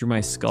resonating through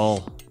my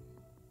skull.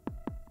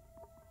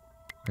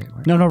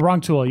 No,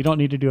 wrong tool. You don't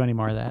need to do any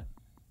more of that.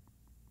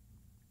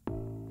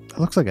 It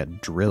looks like a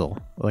drill,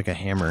 like a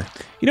hammer.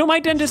 You know, my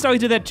dentist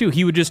always did that too.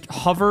 He would just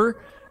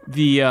hover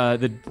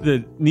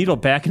the needle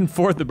back and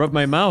forth above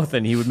my mouth,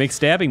 and he would make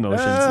stabbing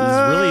motions. It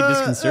was really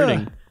disconcerting.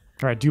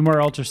 All right, do more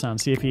ultrasound.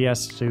 See if he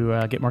has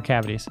to get more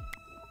cavities.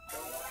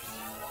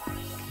 Okay,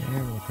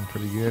 we're looking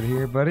pretty good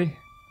here, buddy.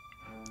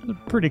 A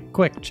pretty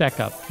quick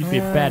checkup. You'd be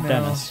a bad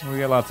dentist. We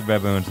got lots of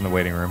baboons in the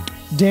waiting room.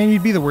 Dan,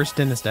 you'd be the worst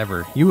dentist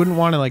ever. You wouldn't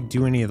want to like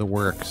do any of the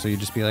work, so you'd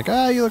just be like,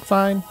 you look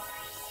fine.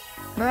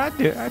 No, I'd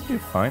do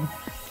fine.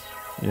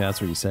 Yeah, that's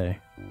what you say.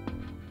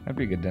 I'd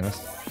be a good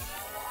dentist.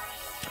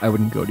 I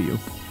wouldn't go to you.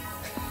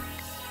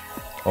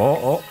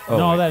 Oh.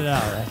 No,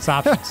 that's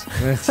options.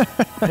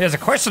 There's a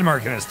question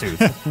mark in his tooth.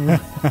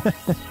 I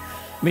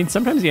mean,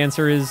 sometimes the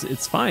answer is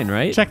it's fine,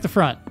 right? Check the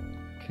front.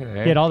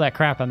 Okay. He had all that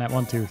crap on that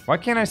one tooth. Why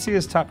can't I see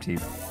his top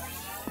teeth?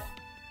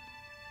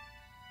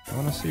 I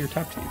want to see your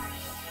top teeth.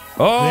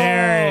 Oh!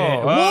 There it is.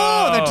 Oh.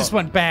 Whoa, that just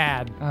went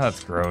bad. Oh,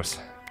 that's gross.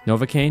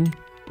 Novocaine?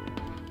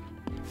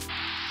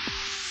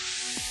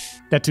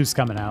 That tooth's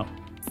coming out.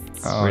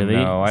 Oh, Really?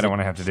 no, I don't want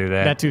to have to do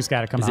that. That tooth's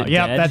got to come Is out. it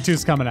Yep, dead? that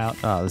tooth's coming out.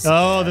 Oh, this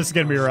This is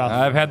going to be rough.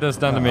 I've had this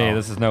done to me.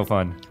 This is no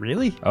fun.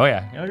 Really? Oh,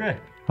 yeah. Okay.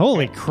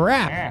 Holy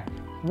crap. Yeah.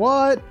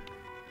 What?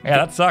 Yeah,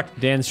 that sucked.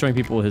 Dan's showing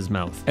people his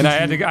mouth. And I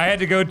had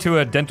to go to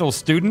a dental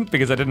student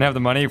because I didn't have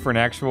the money for an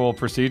actual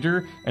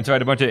procedure, and so I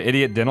had a bunch of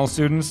idiot dental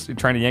students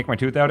trying to yank my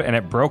tooth out, and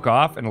it broke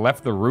off and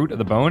left the root of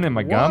the bone in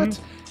my gum,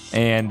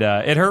 and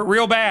it hurt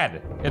real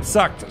bad. It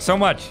sucked so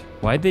much,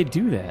 Why'd they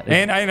do that?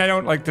 and I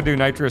don't like to do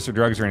nitrous or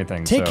drugs or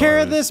anything. Take so care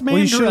I of was- this man.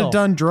 Well, you should have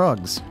done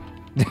drugs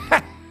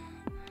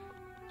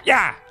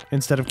Yeah.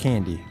 instead of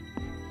candy.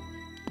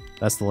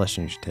 That's the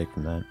lesson you should take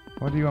from that.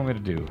 What do you want me to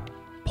do?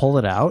 Pull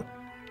it out.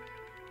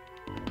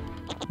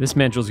 This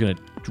mandral's gonna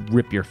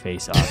rip your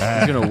face off.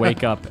 He's gonna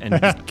wake up and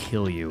just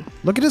kill you.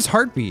 Look at his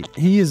heartbeat.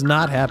 He is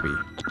not happy.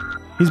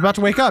 He's about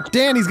to wake up.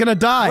 Dan, he's gonna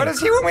die. What does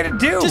he want me to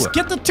do? Just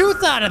get the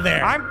tooth out of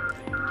there.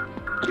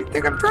 What do you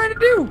think I'm trying to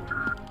do?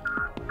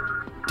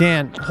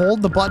 Dan,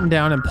 hold the button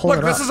down and pull Look,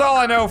 it up. this is all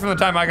I know from the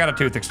time I got a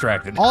tooth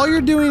extracted. All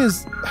you're doing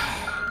is...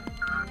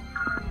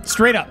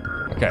 Straight up.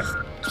 Okay.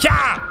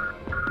 Yeah.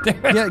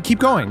 Yeah, keep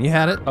going. You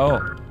had it. Oh.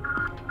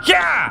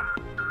 Yeah.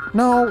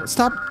 No,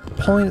 stop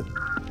pulling it.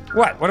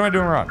 What? What am I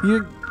doing wrong?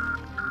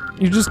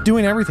 You're just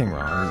doing everything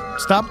wrong.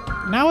 Stop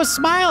Now his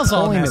smile's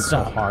all pulling it messed so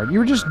up. hard. You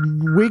were just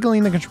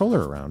wiggling the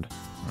controller around.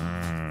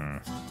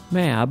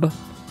 Mab.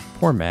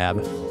 Poor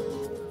Mab.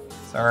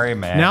 Sorry,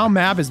 man. Now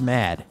Mab is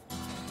mad.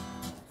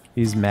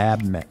 He's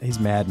mad. He's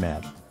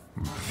mad.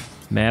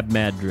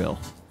 Mad drill.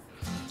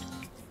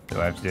 Do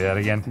I have to do that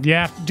again?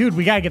 Yeah, dude,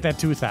 we got to get that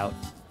tooth out.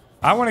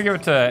 I want to give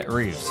it to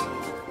Reeves.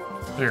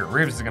 Here,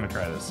 Reeves is going to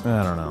try this.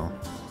 I don't know.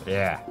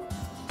 Yeah.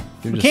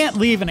 You're We just can't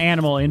leave an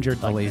animal injured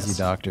a like lazy this.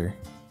 doctor.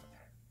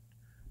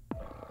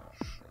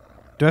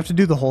 Do I have to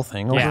do the whole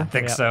thing over? Yeah. I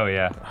think so,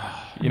 yeah.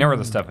 You know where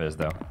the stuff is,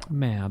 though.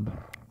 Mab.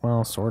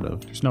 Well, sort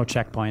of. There's no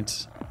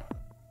checkpoints.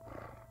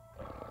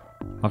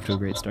 Off to a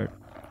great start.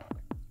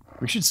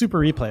 We should super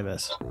replay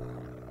this.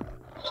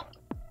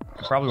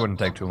 It probably wouldn't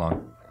take too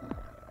long.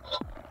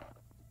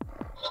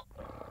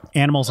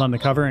 Animals on the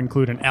cover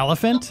include an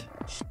elephant,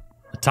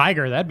 a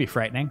tiger, that'd be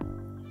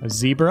frightening, a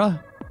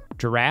zebra,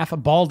 giraffe, a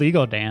bald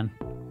eagle, Dan.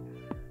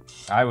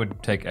 I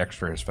would take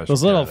extra special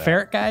Those care little of that.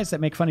 ferret guys that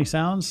make funny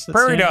sounds. that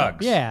Prairie stand up.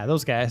 dogs. Yeah,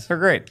 those guys. They're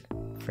great.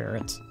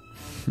 Ferrets.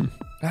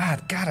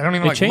 God, I don't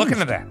even They like looking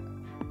changed. at that.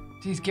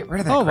 Jeez, get rid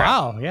of that Oh, crap.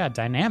 wow. Yeah,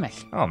 dynamic.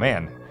 Oh,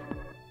 man.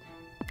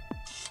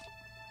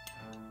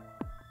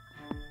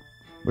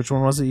 Which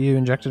one was it you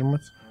injected him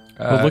with?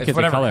 Well, look it's at the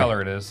whatever color.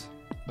 color it is.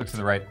 Look to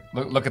the right.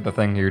 Look at the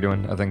thing you're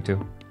doing a thing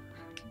too.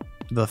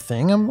 The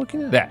thing I'm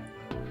looking at? That.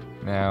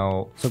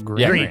 Now. So green.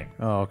 Yeah, green.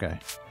 Oh, okay.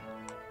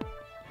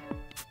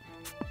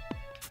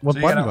 What So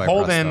you button gotta do I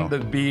hold press, in though?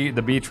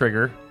 the B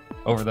trigger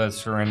over the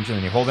syringe, and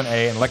then you hold an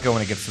A and let go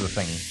when it gets to the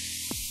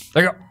thingy.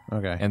 There you go.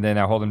 Okay. And then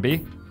now hold in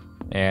B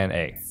and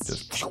A.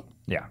 Just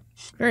yeah.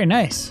 Very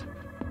nice.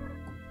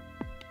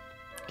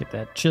 Get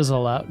that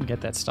chisel out and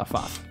get that stuff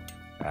off.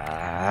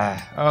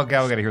 Oh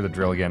god, we gotta hear the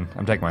drill again.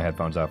 I'm taking my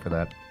headphones out for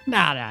that.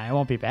 Nah, it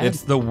won't be bad.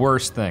 It's the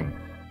worst thing.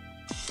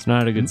 It's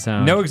not a good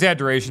sound. No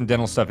exaggeration,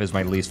 dental stuff is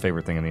my least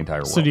favorite thing in the entire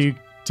world. So do you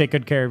take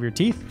good care of your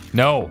teeth?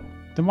 No.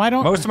 Then why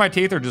don't Most of my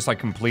teeth are just like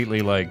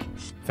completely like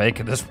fake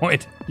at this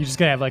point. you just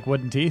gotta have like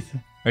wooden teeth?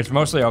 It's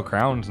mostly all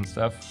crowns and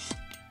stuff.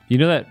 You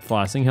know that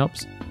flossing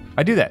helps?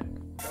 I do that.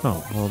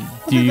 Oh, well,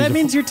 That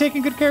means you're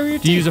taking good care of your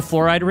teeth. do you use a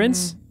fluoride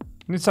rinse?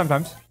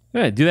 Sometimes.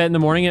 Yeah, do that in the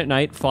morning and at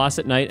night, floss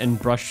at night, and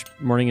brush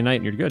morning and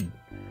night, and you're good.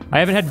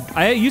 Let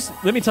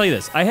me tell you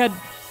this. I had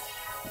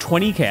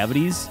 20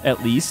 cavities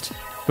at least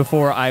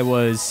before I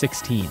was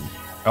 16.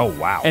 Oh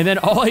wow. And then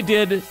all I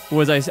did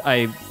was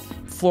I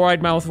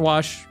fluoride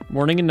mouthwash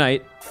morning and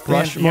night,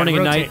 brush morning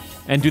and night,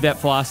 and do that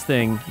floss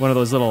thing. One of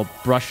those little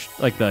brush,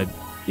 like the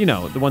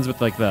ones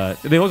with like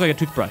they look like a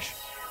toothbrush.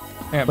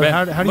 Yeah, But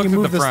how do you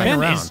move this thing Ben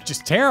around? is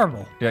just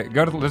terrible. Yeah,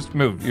 let's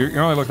move.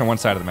 You're only looking at one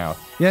side of the mouth.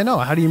 Yeah, no.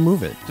 How do you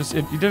move it?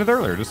 You did it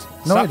earlier. Just No,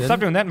 I stop, didn't. stop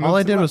doing that. And All move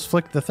I to the did left. was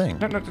flick the thing.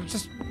 No,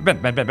 just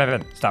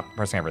Ben. Stop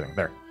pressing everything.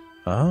 There.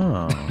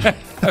 Oh.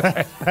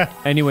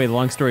 Anyway,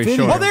 long story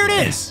short. Oh, there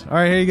it is. All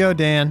right, here you go,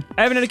 Dan.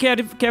 I haven't had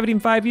a cavity in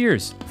 5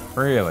 years.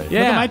 Really? Yeah.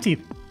 Look at my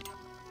teeth.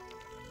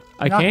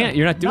 I can't.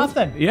 You're not doing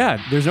Nothing. Yeah,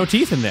 there's no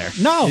teeth in there.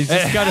 No, He's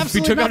just got we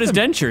absolutely took out his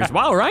nothing. dentures.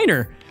 Wow,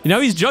 Reiner.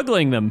 He's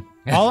juggling them.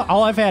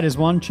 All I've had is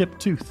one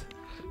chipped tooth.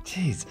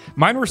 Jeez.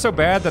 Mine were so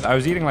bad that I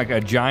was eating like a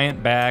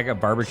giant bag of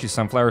barbecue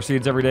sunflower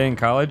seeds every day in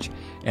college,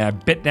 and I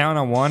bit down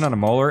on one on a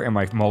molar, and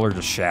my molar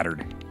just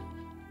shattered.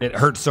 It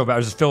hurt so bad. I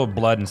was just filled with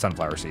blood and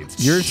sunflower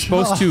seeds. You're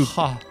supposed to.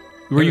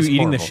 Were It you was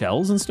eating the horrible.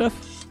 shells and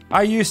stuff?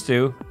 I used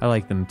to. I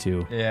like them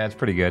too. Yeah, it's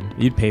pretty good.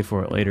 You'd pay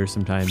for it later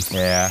sometimes.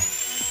 Yeah.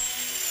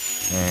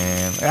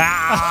 And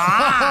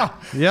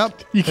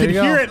Yep. You there can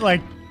go. hear it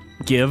like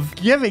Give.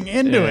 giving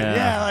into it. Yeah.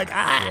 Yeah, like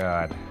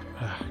God.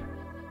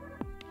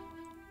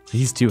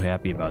 He's too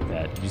happy about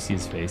that. Did you see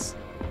his face?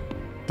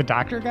 the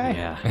doctor guy.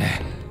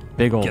 Yeah.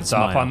 Big old Gets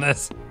smile. off on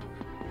this.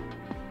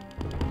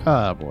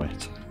 Oh boy.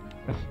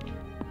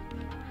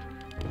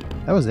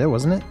 That was it,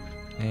 wasn't it?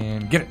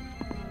 And get it.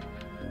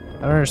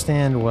 I don't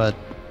understand what.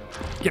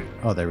 Get it.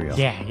 Oh, there we go.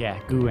 Yeah,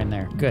 goo in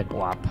there. Good.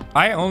 Whop.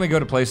 I only go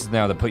to places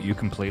now that put you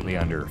completely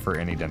under for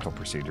any dental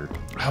procedure.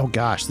 Oh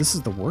gosh, this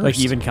is the worst. Like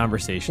even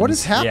conversations. What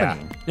is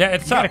happening? Yeah,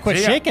 it's You tough. gotta quit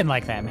See, shaking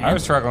like that, man. I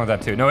was struggling with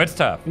that too. No, it's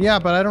tough. Yeah,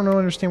 but I don't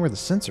understand where the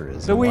sensor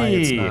is. The and why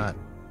it's Wii. not.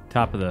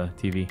 Top of the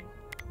TV.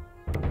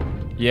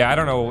 Yeah, I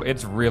don't know.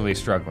 It's really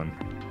struggling.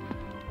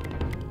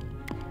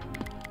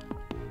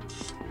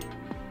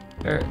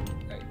 There,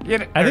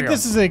 get it. I There think you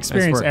this go. is an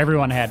experience work.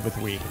 everyone had with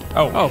Wii.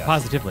 Oh, Oh, yes.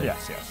 positively.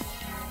 Yes, yes.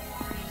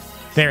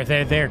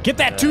 There. Get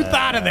that tooth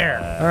out of there.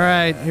 All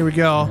right, here we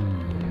go.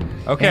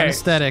 Okay.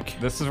 Anesthetic.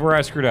 This is where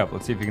I screwed up.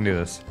 Let's see if you can do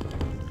this.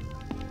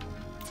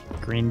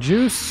 Green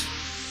juice.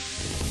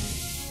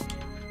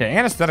 Yeah,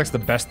 anesthetic's the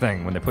best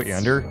thing when they put you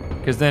under,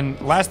 because then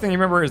last thing you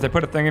remember is they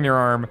put a thing in your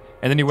arm,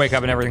 and then you wake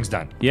up and everything's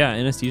done. Yeah,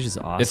 anesthesia's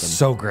awesome. It's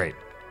so great.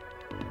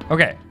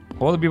 Okay,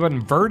 hold the B button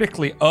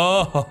vertically.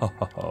 Oh,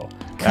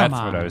 that's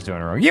on. what I was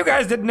doing wrong. You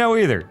guys didn't know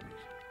either.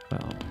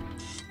 Well,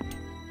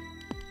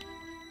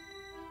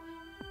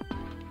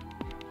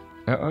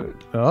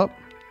 Oh,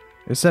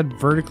 it said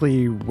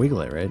vertically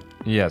wiggle it, right?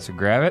 Yeah, so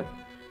grab it.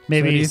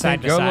 Maybe you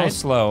side Go to a little side.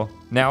 slow.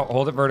 Now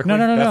hold it vertically. No.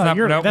 That's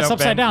That's, not,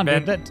 upside down,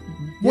 bend, dude. bend.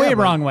 That's way Yeah,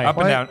 but wrong way. Up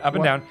and Why- down, up and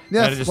why- down.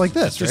 Yeah, Now like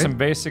this, Just right? some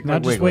basic Now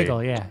like just wiggly.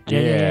 wiggle, yeah.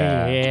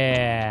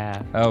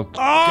 Yeah. Oh,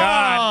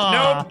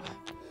 God. Nope.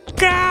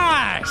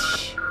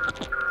 Gosh!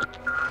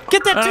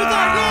 Get that tooth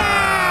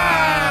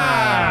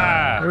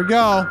out! Here we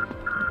go.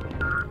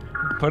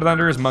 Put it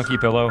under his monkey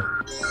pillow.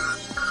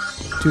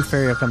 Tooth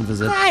fairy will come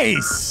visit.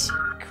 Nice!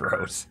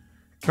 Gross.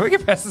 Can we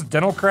get past this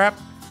dental crap?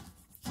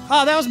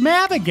 Oh, that was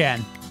Mav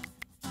again.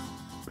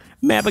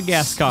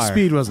 Madagascar.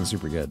 Speed wasn't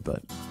super good,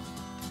 but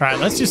All right,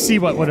 let's just see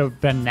what would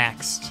have been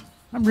next.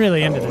 I'm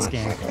really into this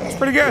game. It's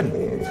pretty good.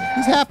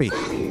 he's happy.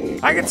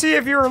 I can see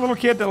if you were a little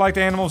kid that liked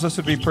animals, this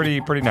would be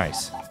pretty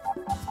nice.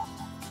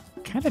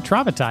 Kind of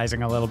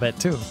traumatizing a little bit,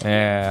 too.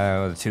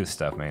 Yeah, the tooth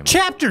stuff mainly.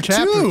 Chapter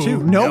Chapter 2.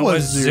 Noah's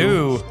Noah's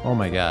Zoo. Zoo. Oh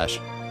my gosh.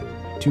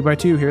 2 by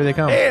 2, here they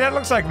come. Hey, that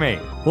looks like me.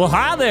 Well,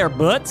 hi there,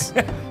 butts.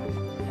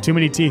 Too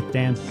many teeth,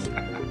 Dan.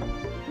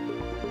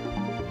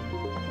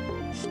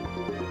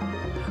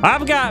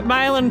 I've got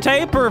myelin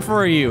taper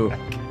for you.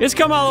 It's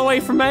come all the way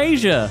from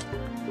Asia.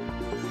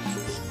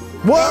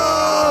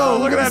 Whoa!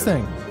 look at this that.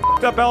 thing.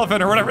 F***ed up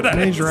elephant or whatever that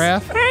Mini is.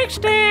 giraffe. Thanks,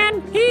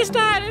 Dan. He's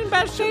not in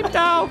best shape,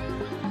 though.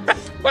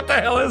 What the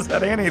hell is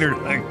that anteater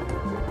thing?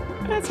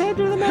 Let's head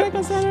to the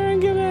medical center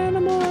and get an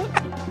animal.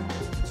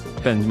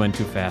 Ben went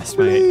too fast.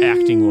 My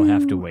acting will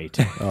have to wait.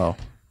 Oh.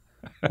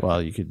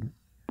 Well, you could.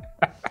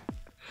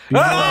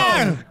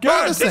 Ah!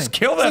 God, this just thing.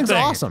 kill that This thing's thing.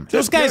 awesome.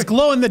 This guy's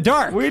glow in the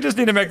dark. We just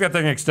need to make that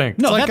thing extinct.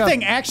 No, like that a-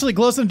 thing actually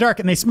glows in the dark,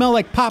 and they smell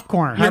like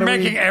popcorn. You're do we-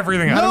 making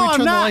everything How up. do No, we I'm turn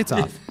the not. lights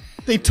off?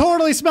 They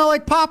totally smell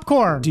like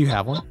popcorn. Do you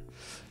have one?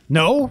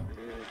 No.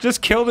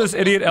 Just kill this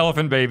idiot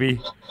elephant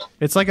baby.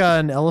 It's like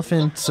an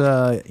elephant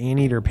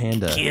anteater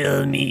panda.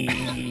 Kill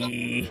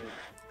me.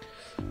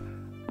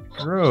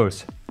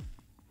 Gross.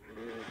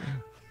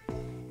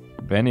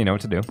 Ben, you know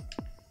what to do.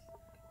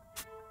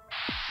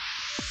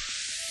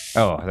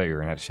 Oh, I thought you were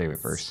gonna have to shave it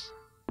first.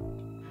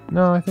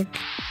 No, I think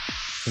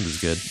it's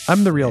good.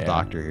 I'm the real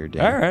doctor here,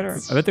 Dan. All right.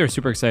 I bet they were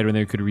super excited when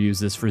they could reuse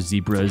this for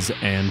zebras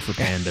and for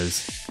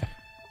pandas.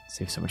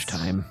 Save so much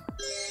time.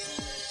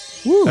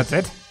 Woo. That's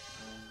it.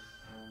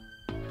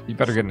 You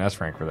better get an S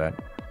rank for that.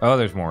 Oh,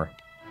 there's more.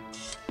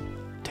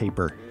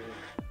 Taper.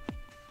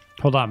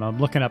 Hold on, I'm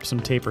looking up some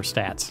taper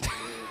stats.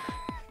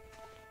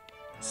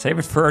 Save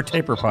it for our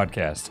taper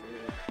podcast.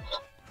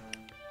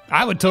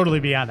 I would totally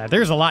be on that.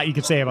 There's a lot you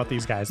could say about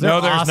these guys. They're No,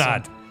 there's awesome.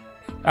 not.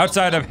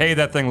 Outside of, hey,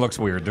 that thing looks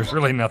weird. There's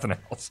really nothing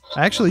else.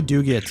 I actually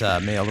do get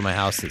mail to my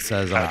house that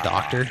says I'm a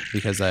doctor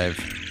because I've...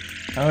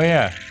 Oh,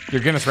 yeah.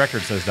 Your Guinness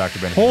record says Dr.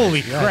 Ben. Holy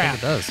Yeah, I crap.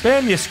 think it does.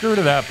 Ben, you screwed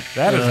it up.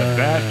 That is a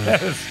bad...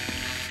 That is...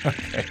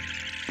 Okay.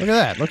 Look at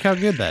that. Look how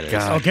good that is.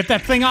 Oh, get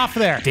that thing off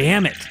there.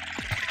 Damn it.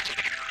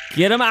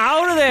 Get him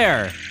out of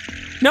there.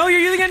 No, you're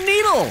using a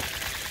needle.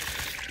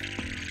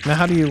 Now,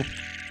 how do you...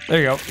 There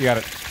you go. You got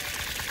it.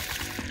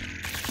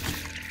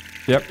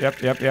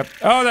 Yep.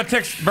 Oh, that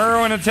tick's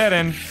burrowing its head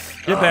in.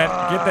 Get that.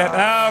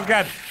 Oh,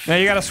 God. Now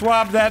you got to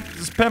swab that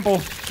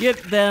pimple.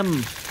 Get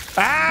them.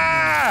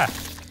 Ah!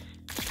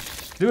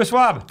 Do a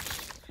swab.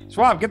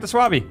 Get the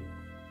swabby.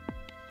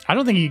 I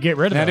don't think you can get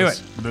rid of Now do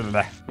those.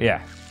 it.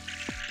 Yeah.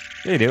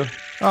 Yeah, you do.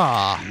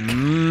 Aw.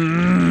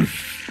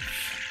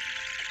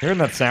 Hearing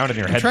that sound in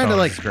your headphones trying to,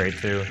 like- is great,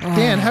 too.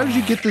 Dan, how did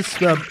you get this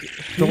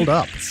filled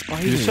up?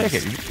 You just shake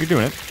it. You're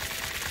doing it.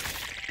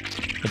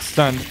 It's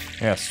stunned.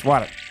 Yeah,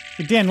 swat it.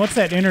 Hey, Dan, what's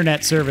that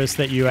internet service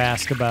that you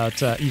ask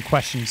about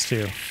questions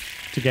to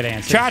get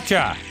answers?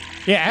 Cha-cha.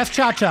 Yeah, ask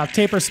Cha-Cha.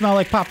 Tapers smell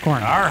like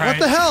popcorn. All right. What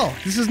the hell?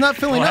 This is not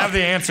filling We'll up. have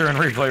the answer in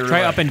replay roulette.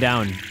 Try up and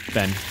down,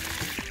 Ben.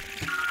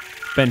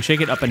 Ben,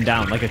 shake it up and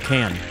down like a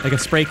can, like a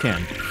spray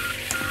can.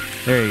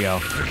 There you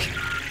go.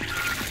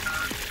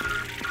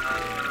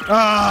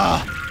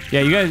 Yeah,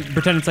 you guys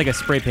pretend it's like a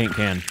spray paint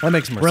can. That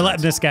makes more We're sense.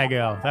 letting this guy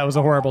go. That was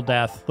a horrible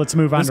death. Let's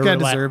move on This to guy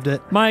roulette. deserved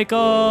it.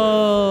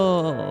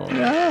 Michael!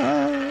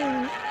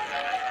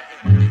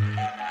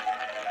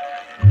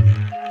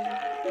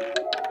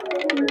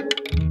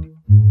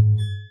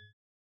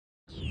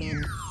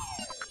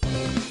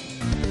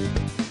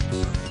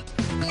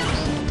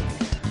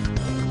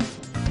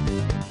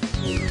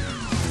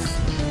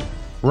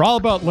 We're all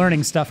about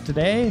learning stuff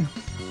today.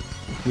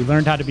 We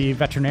learned how to be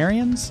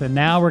veterinarians, and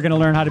now we're going to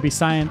learn how to be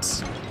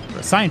scientists.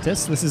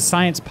 This is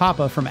Science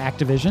Papa from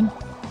Activision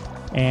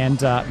and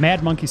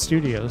Mad Monkey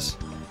Studios.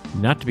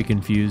 Not to be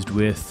confused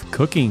with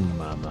Cooking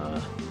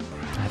Mama.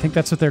 I think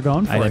that's what they're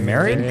going for. Are they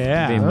married?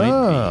 Yeah. They might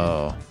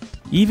Oh.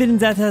 be. Even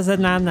that has a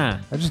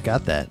nana. I just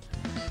got that.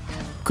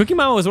 Cooking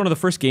Mama was one of the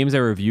first games I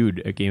reviewed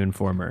at Game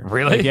Informer.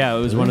 Really? Like, yeah, it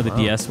was one of the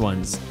DS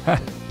ones. It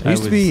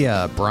used to be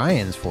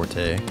Brian's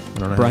forte. I don't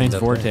know how Brian's he did that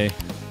forte.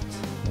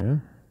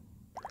 thing.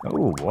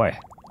 Oh, boy.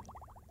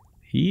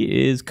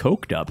 He is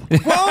coked up.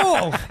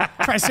 Whoa!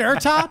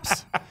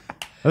 Triceratops? I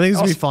think this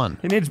would be fun.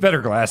 He needs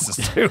better glasses,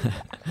 too.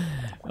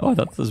 Oh, I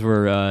thought those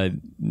were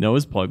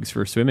nose plugs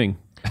for swimming.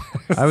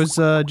 I was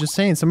just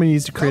saying, somebody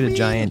needs to create a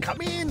giant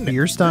Come in.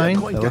 beer stein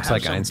We're going that to looks have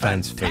like some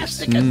Einstein's face.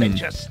 fantastic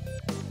adventures.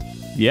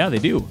 Yeah, they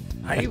do.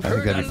 I've think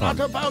heard that'd a be fun.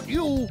 lot about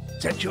you,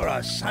 that you're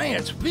a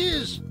science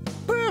whiz.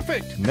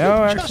 Perfect.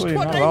 No, Just actually,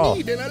 what not I at all.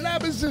 need in a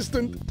lab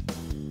assistant.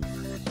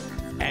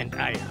 And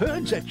I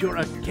heard that you're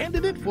a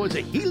candidate for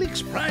the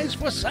Helix Prize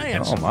for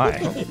Science. Oh, my.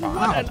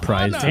 What an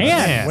Prize. honor.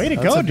 Dan, way to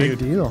That's go, a big dude.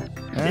 deal.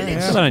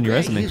 Dennis, Put that on your where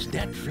resume. is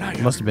that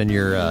flyer? Must have been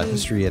your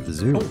history at the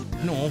zoo. Oh,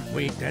 no,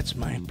 wait, that's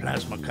my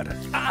plasma cutter.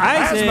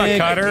 Plasma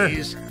cutter. It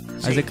is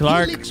Isaac the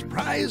Clarke. Helix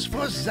Prize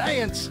for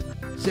Science.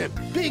 The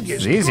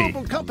biggest It's easy.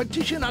 global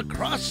competition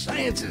across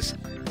sciences.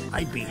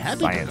 I'd be happy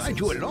to Sciences. guide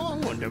you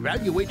along and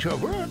evaluate your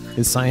work.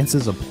 Is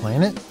Sciences a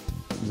planet?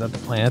 Is that the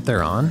planet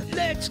they're on?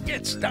 Let's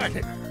get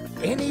started.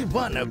 Any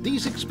one of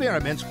these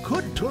experiments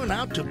could turn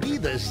out to be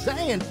the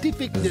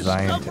scientific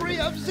discovery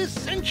of the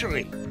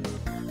century.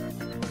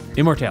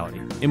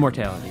 Immortality.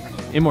 Immortality.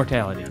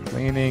 Immortality.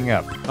 Cleaning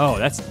up. Oh,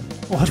 that's a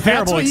That's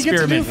terrible what you get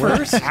to do experiment.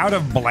 first. Out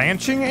of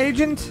blanching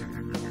agent?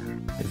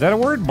 Is that a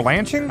word?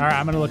 Blanching? All right,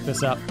 I'm going to look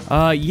this up.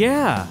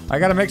 Yeah. I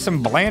gotta make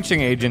some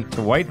blanching agent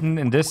to whiten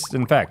and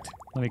disinfect.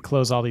 Let me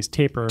close all these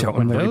taper Don't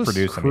windows.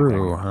 reproduce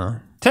Crew, anything. huh?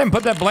 Tim,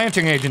 put that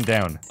blanching agent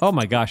down. Oh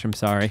my gosh, I'm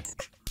sorry.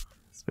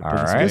 All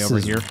right. This over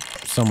is here.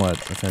 somewhat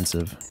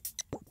offensive.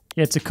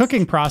 Yeah, it's a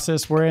cooking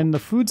process wherein the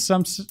food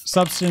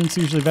substance,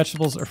 usually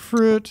vegetables or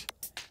fruit,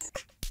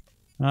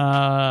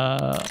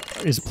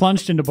 is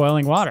plunged into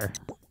boiling water.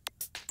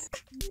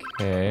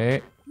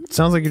 Okay. It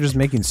sounds like you're just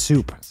making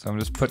soup. So I'm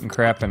just putting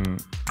crap in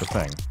the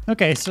thing.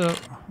 Okay, so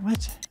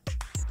what?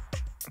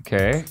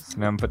 Okay. So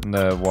now I'm putting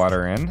the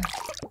water in.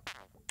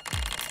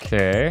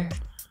 Okay.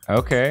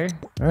 Okay.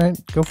 All right,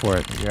 go for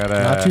it. You gotta.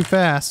 Not too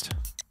fast.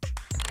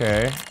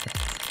 Okay.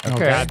 Oh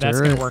Okay. God, that's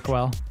Stir gonna it. work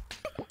well.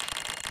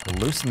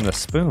 Loosen the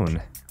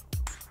spoon.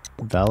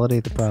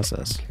 Validate the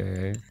process.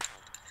 Okay.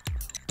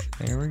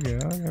 There we go.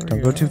 There we Don't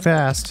go. go too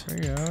fast. There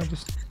we go.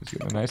 Just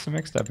getting it nice and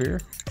mixed up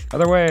here.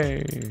 Other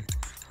way.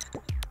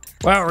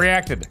 Wow, it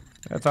reacted.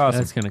 That's awesome.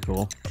 That's kind of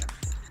cool.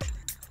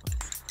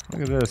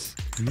 Look at this.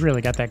 You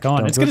really got that going.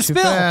 Don't It's go gonna too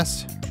spill.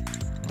 fast.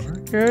 We're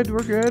good.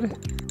 We're good.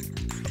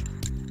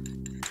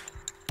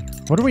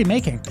 What are we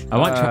making? I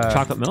want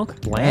chocolate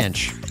milk.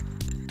 Blanche.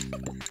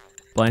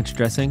 Blanche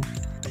dressing.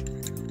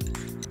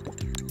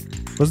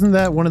 Wasn't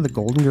that one of the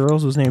Golden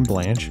Girls was named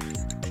Blanche?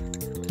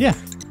 Yeah.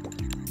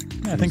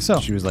 Yeah, I think so.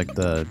 She was like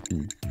the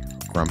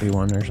grumpy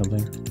one or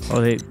something.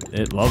 Oh,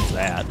 it loves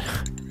that.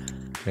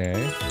 Okay.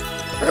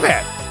 Look at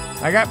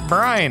that. I got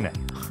brine.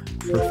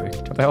 Perfect.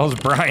 What the hell is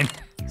brine?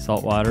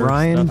 Salt water.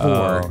 Brian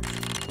stuff. Boar.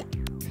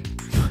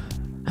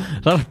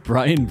 A lot of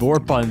Brian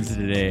Bohr puns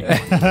today.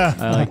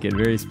 I like it.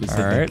 Very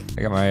specific. All right.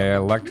 I got my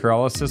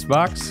electrolysis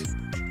box.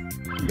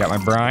 Got my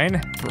brine.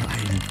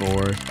 Brian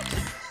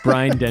Bohr.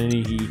 Brian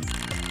Dennehy.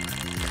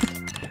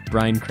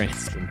 Brian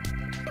Cranston.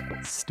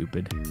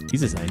 Stupid.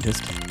 He's a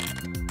scientist.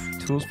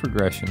 Tools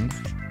progression.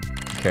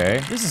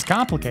 Okay. This is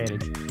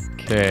complicated.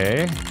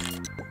 Okay.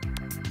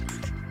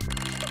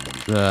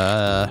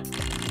 So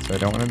I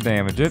don't want to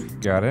damage it.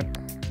 Got it.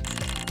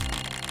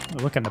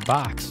 Look in the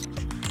box.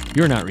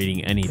 You're not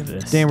reading any of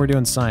this. Dan, we're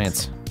doing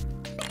science.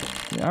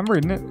 Yeah, I'm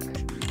reading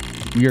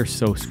it. We are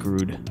so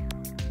screwed.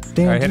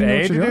 Dan, I do hit you know A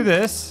what to you're do doing?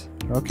 this.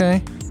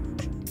 Okay.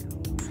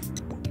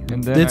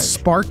 And then It's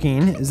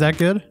sparking. Is that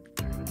good?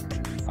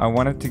 I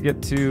want it to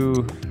get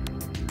to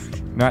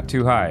not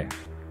too high.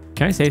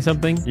 Can I say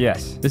something?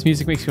 Yes. This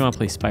music makes me want to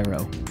play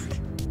Spyro.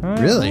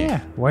 Really?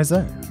 yeah. Why is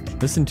that?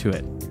 Listen to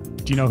it.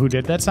 Do you know who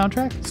did that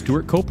soundtrack?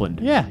 Stuart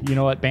Copeland. Yeah. You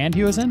know what band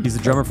he was in? He's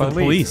the drummer for the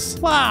police.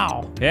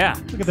 Wow. Yeah.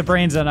 Look at the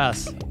brains on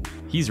us.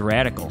 He's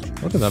radical.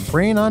 Look at the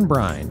brain on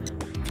brine.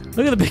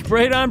 Look at the big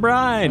braid on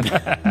Brian.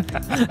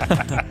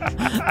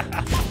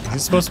 Is it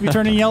supposed to be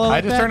turning yellow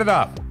like I just turned it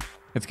off.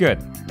 It's good.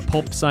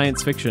 Pulp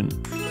science fiction.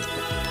 Look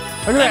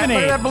at that. Look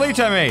at that bleach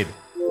I made.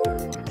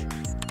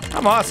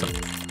 I'm awesome.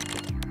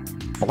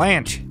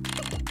 Blanche.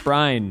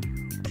 Brian.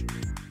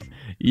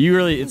 You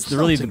really, it's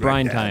really the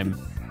Brian time.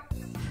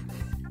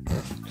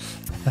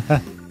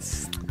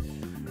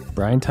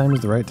 Brine time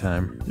is the right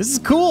time. This is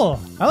cool.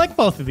 I like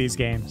both of these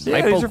games.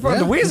 Yeah, these are fun.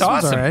 The Wii's this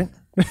one's awesome. all right.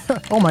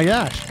 Oh my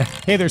gosh.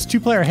 Hey, there's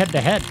 2-player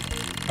head-to-head.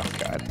 Oh,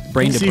 God.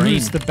 Brain to See brain.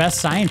 who's the best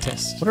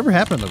scientist. Whatever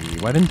happened to the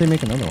Wii? Why didn't they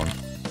make another one?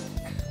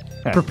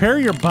 Prepare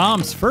your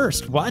bombs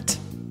first. What?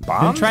 Then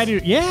Bombs? try to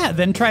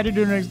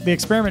do the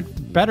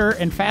experiment better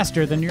and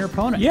faster than your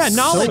opponent. Yeah,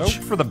 knowledge.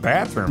 Soap for the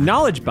bathroom.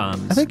 Knowledge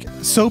bombs. I think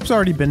soap's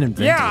already been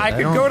invented. Yeah, I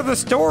could go to the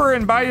store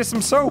and buy you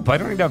some soap. I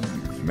don't need to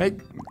make.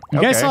 You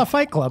guys saw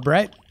Fight Club,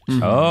 right?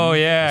 Oh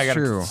yeah, I got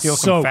True. to steal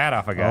some Soap. fat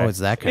off a guy. Oh, it's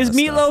that kind Is of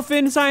stuff. meatloaf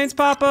in Science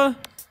Papa?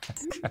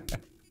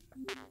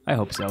 I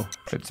hope so.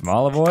 Put some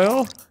olive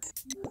oil.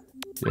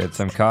 Get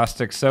some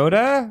caustic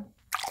soda.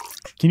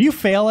 Can you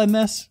fail in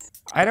this?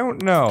 I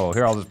don't know.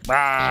 Here, I'll just.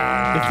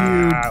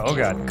 Oh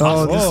god.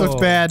 Oh, this Whoa.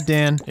 looks bad,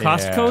 Dan.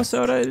 Costco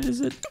soda,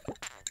 is it?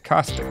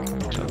 Caustic.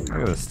 Look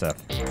at this stuff.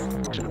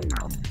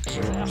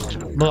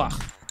 Blah.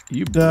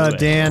 You blew it.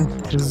 Dan,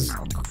 this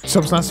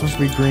soap's not supposed to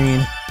be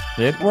green.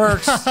 It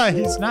works.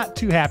 He's not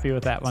too happy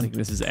with that I one. think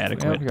this is You're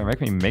adequate. gonna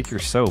make me make your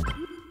soap.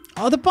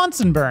 Oh, the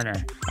Bunsen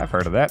burner. I've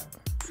heard of that.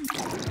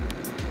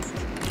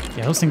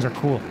 Yeah, those things are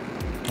cool.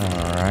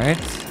 All right.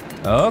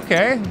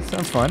 Okay,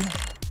 sounds fun.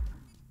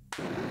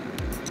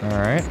 All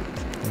right.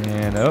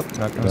 And not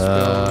gonna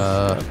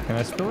spill. This. Can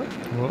I spill it?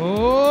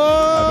 Whoa!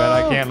 I bet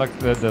I can't. Look,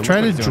 the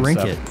Try to liquid's doing drink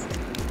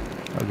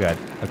stuff. Oh god.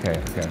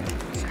 Okay.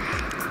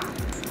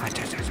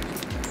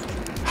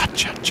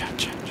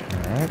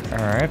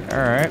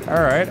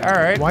 All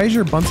right. Why is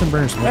your Bunsen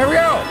burner smoking? There we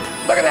go.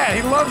 Look at that.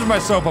 He loves my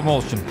soap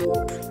emulsion.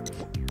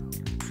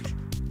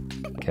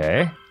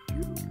 Okay.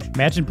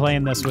 Imagine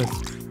playing this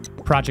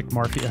with Project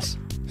Morpheus.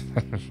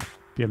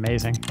 Be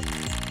amazing.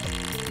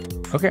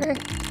 Okay.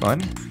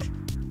 Fun.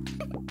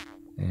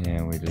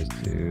 And we just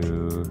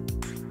do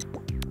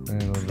a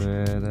little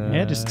bit of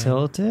Yeah, just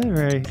tilt it.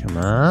 Very Come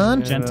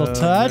on. gentle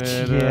touch.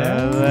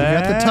 Yeah. You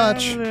got the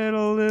touch.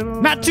 Little.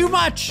 Not too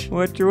much.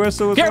 Wet your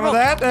whistle with some Careful. of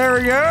that. There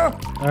we go.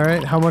 All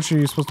right, how much are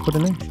you supposed to put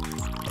in there?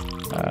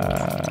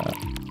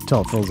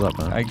 Till it fills up,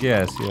 huh? I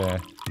guess, yeah.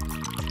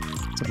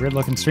 It's a weird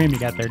looking stream you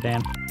got there,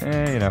 Dan.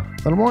 You know. A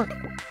little more.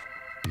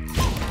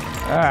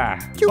 Ah.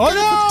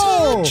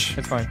 Oh no!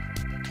 It's fine.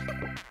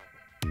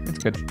 It's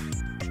good.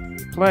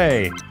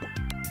 Play.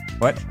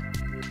 What?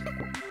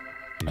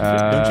 Don't you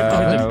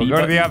have the B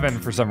go to the button? oven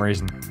for some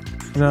reason.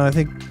 No, I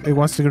think it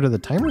wants to go to the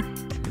timer.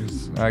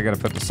 I gotta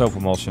put the soap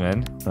emulsion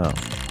in. Oh,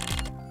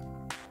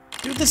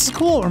 Dude, this is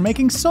cool. We're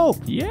making soap.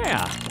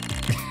 Yeah.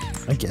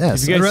 I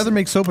guess. you I'd guys- rather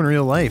make soap in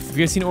real life. Have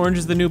you guys seen Orange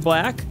is the New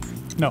Black?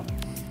 No.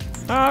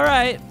 All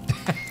right.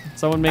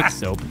 Someone makes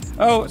soap.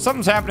 Oh,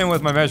 something's happening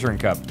with my measuring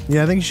cup.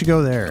 Yeah, I think you should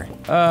go there.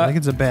 I think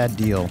it's a bad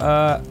deal.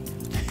 I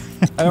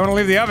don't want to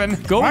leave the oven.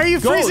 Go. Why are you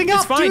go. freezing It's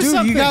up? fine. Do Dude,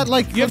 something. you got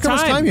like, You look have how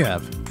much time. time you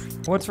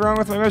have. What's wrong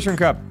with my measuring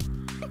cup?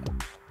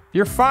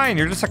 You're fine.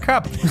 You're just a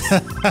cup.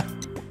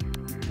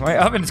 My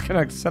oven's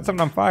gonna set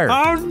something on fire.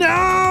 Oh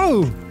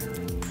no!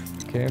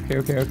 Okay.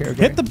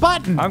 Hit the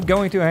button. I'm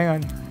going to. Hang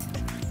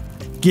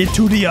on. Get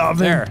to the oven.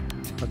 There.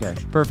 Okay.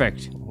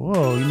 Perfect.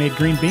 Whoa, you made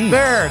green beans.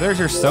 There's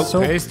your soap,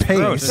 Soap paste. paste.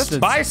 Gross. Just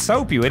buy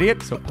soap, you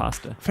idiot. Soap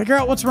pasta. Figure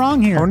out what's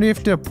wrong here. I wonder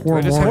if you have to pour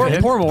I just more. hit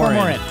in. Pour more Pour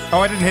more in. in. Oh,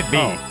 I didn't hit B.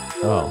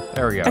 Oh,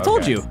 There we go. I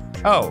told okay. you.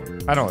 Oh,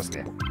 I don't listen to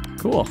you.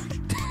 Cool.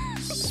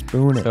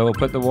 spoon it. So we'll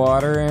put the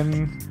water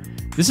in.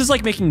 This is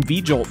like making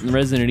V-Jolt in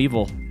Resident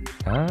Evil.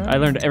 I I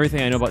learned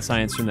everything I know about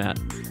science from that.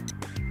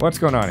 What's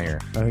going on here?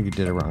 I think you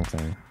did a wrong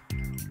thing.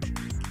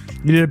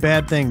 You did a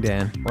bad thing,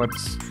 Dan.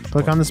 What's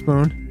Click on the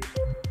spoon.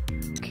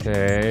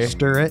 okay?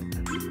 Stir it.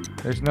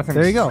 There's nothing.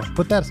 There you go.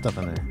 Put that stuff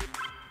in there.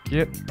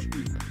 Get.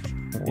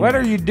 What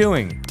are you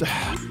doing?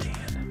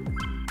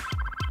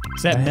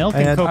 Is that milk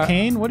and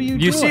cocaine? What are you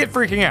doing? You see it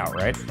freaking out,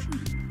 right?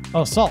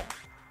 Oh, salt.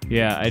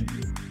 Yeah,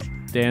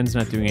 Dan's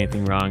not doing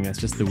anything wrong. That's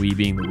just the we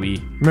being the we.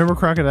 Remember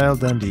Crocodile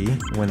Dundee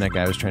when that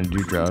guy was trying to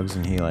do drugs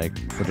and he like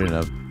put it in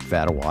a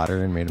vat of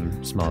water and made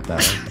him smell it that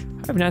way?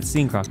 I've not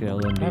seen Crocodile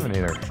Dundee. I haven't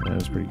either. That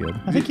was pretty good.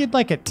 I think you'd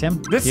like it,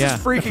 Tim. This Yeah.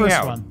 is The freaking first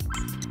out. one.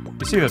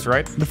 You see this,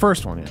 right? The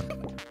first one, yeah.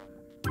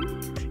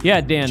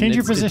 Yeah, Dan. Change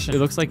your it's- position. It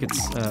looks like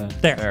it's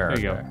There. There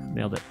you go. Okay.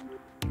 Nailed it.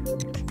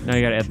 Now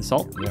you gotta add the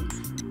salt. Yep.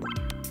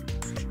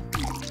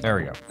 There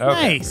we go.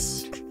 Okay.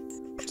 Nice.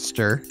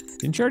 Stir.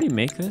 Didn't you already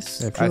make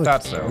this? I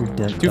thought so. we've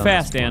done Too this.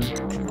 fast, Dan.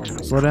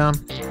 Slow down.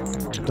 I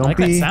Don't like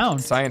that be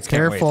sound. Science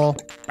can't wait. careful.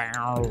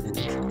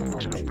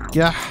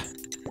 Yeah.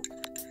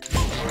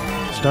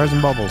 Stars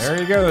and bubbles. There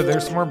you go.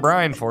 There's some more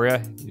brine for you.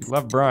 You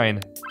love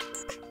brine.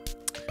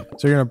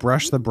 So you're gonna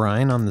brush the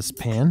brine on this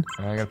pan.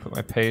 I gotta put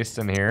my paste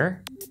in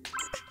here.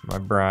 My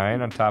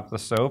brine on top of the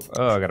soap.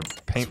 Oh, I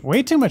gotta paint.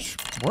 Way too much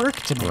work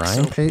to make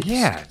Brine soap. paste.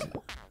 Yeah.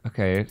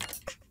 Okay.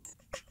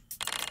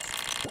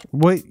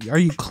 Wait, are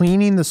you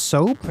cleaning the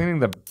soap? Cleaning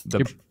the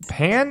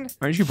pan?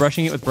 Aren't you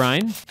brushing it with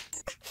brine?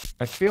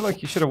 I feel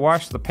like you should have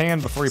washed the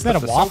pan before you Is put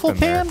that the a waffle soap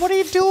in pan? there. What are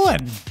you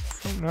doing?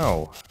 I don't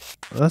know.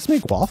 Let's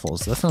make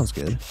waffles. That sounds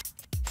good.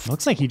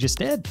 Looks like you just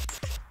did.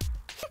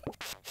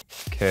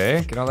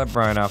 Okay, get all that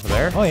brine off of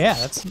there. Oh yeah,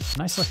 that's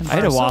nice looking. I had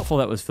bar a of soap. waffle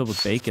that was filled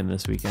with bacon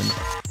this weekend.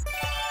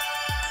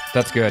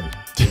 That's good.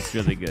 It's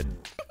really good.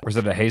 Was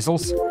it a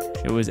Hazel's?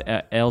 It was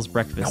Al's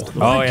breakfast.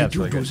 Oh, yeah, that's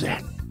really good.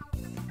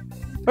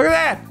 Look at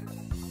that!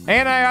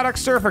 Antibiotic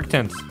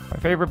surfactants. My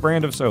favorite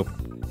brand of soap.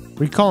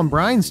 We call him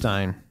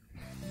Breinstein.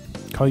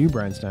 Call you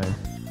Breinstein.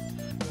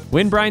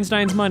 Win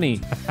Breinstein's money.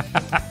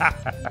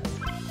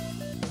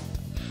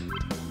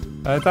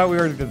 I thought we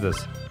already did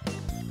this.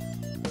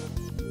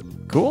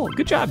 Cool.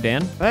 Good job,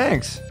 Dan.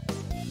 Thanks.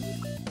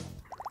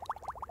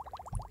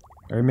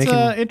 Are we It's making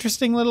an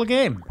interesting little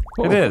game.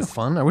 It is.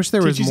 fun? I wish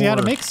there was Teaches more. you how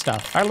to make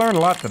stuff. I learned a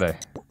lot today.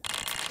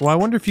 Well, I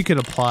wonder if you could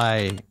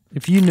apply.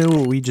 If you knew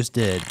what we just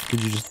did,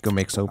 could you just go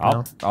make soap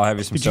now? I'll have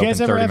you some Did soap you guys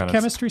in ever 30 have minutes.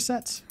 chemistry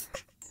sets?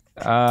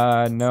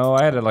 No,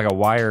 I had like a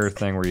wire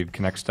thing where you'd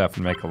connect stuff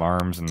and make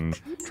alarms and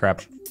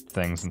trap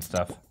things and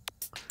stuff.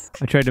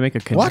 I tried to make a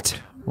connect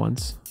What?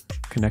 once.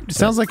 Connect. It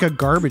sounds like a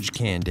garbage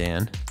can,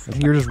 Dan. I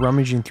think you're just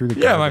rummaging through the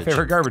Yeah, garbage. my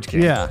favorite garbage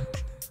can. Yeah.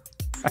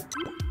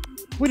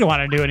 We don't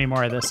want to do any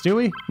more of this, do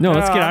we? No,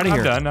 let's get out of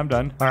here. I'm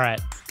done. All right.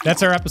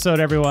 That's our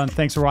episode, everyone.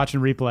 Thanks for watching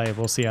Replay.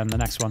 We'll see you on the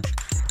next one.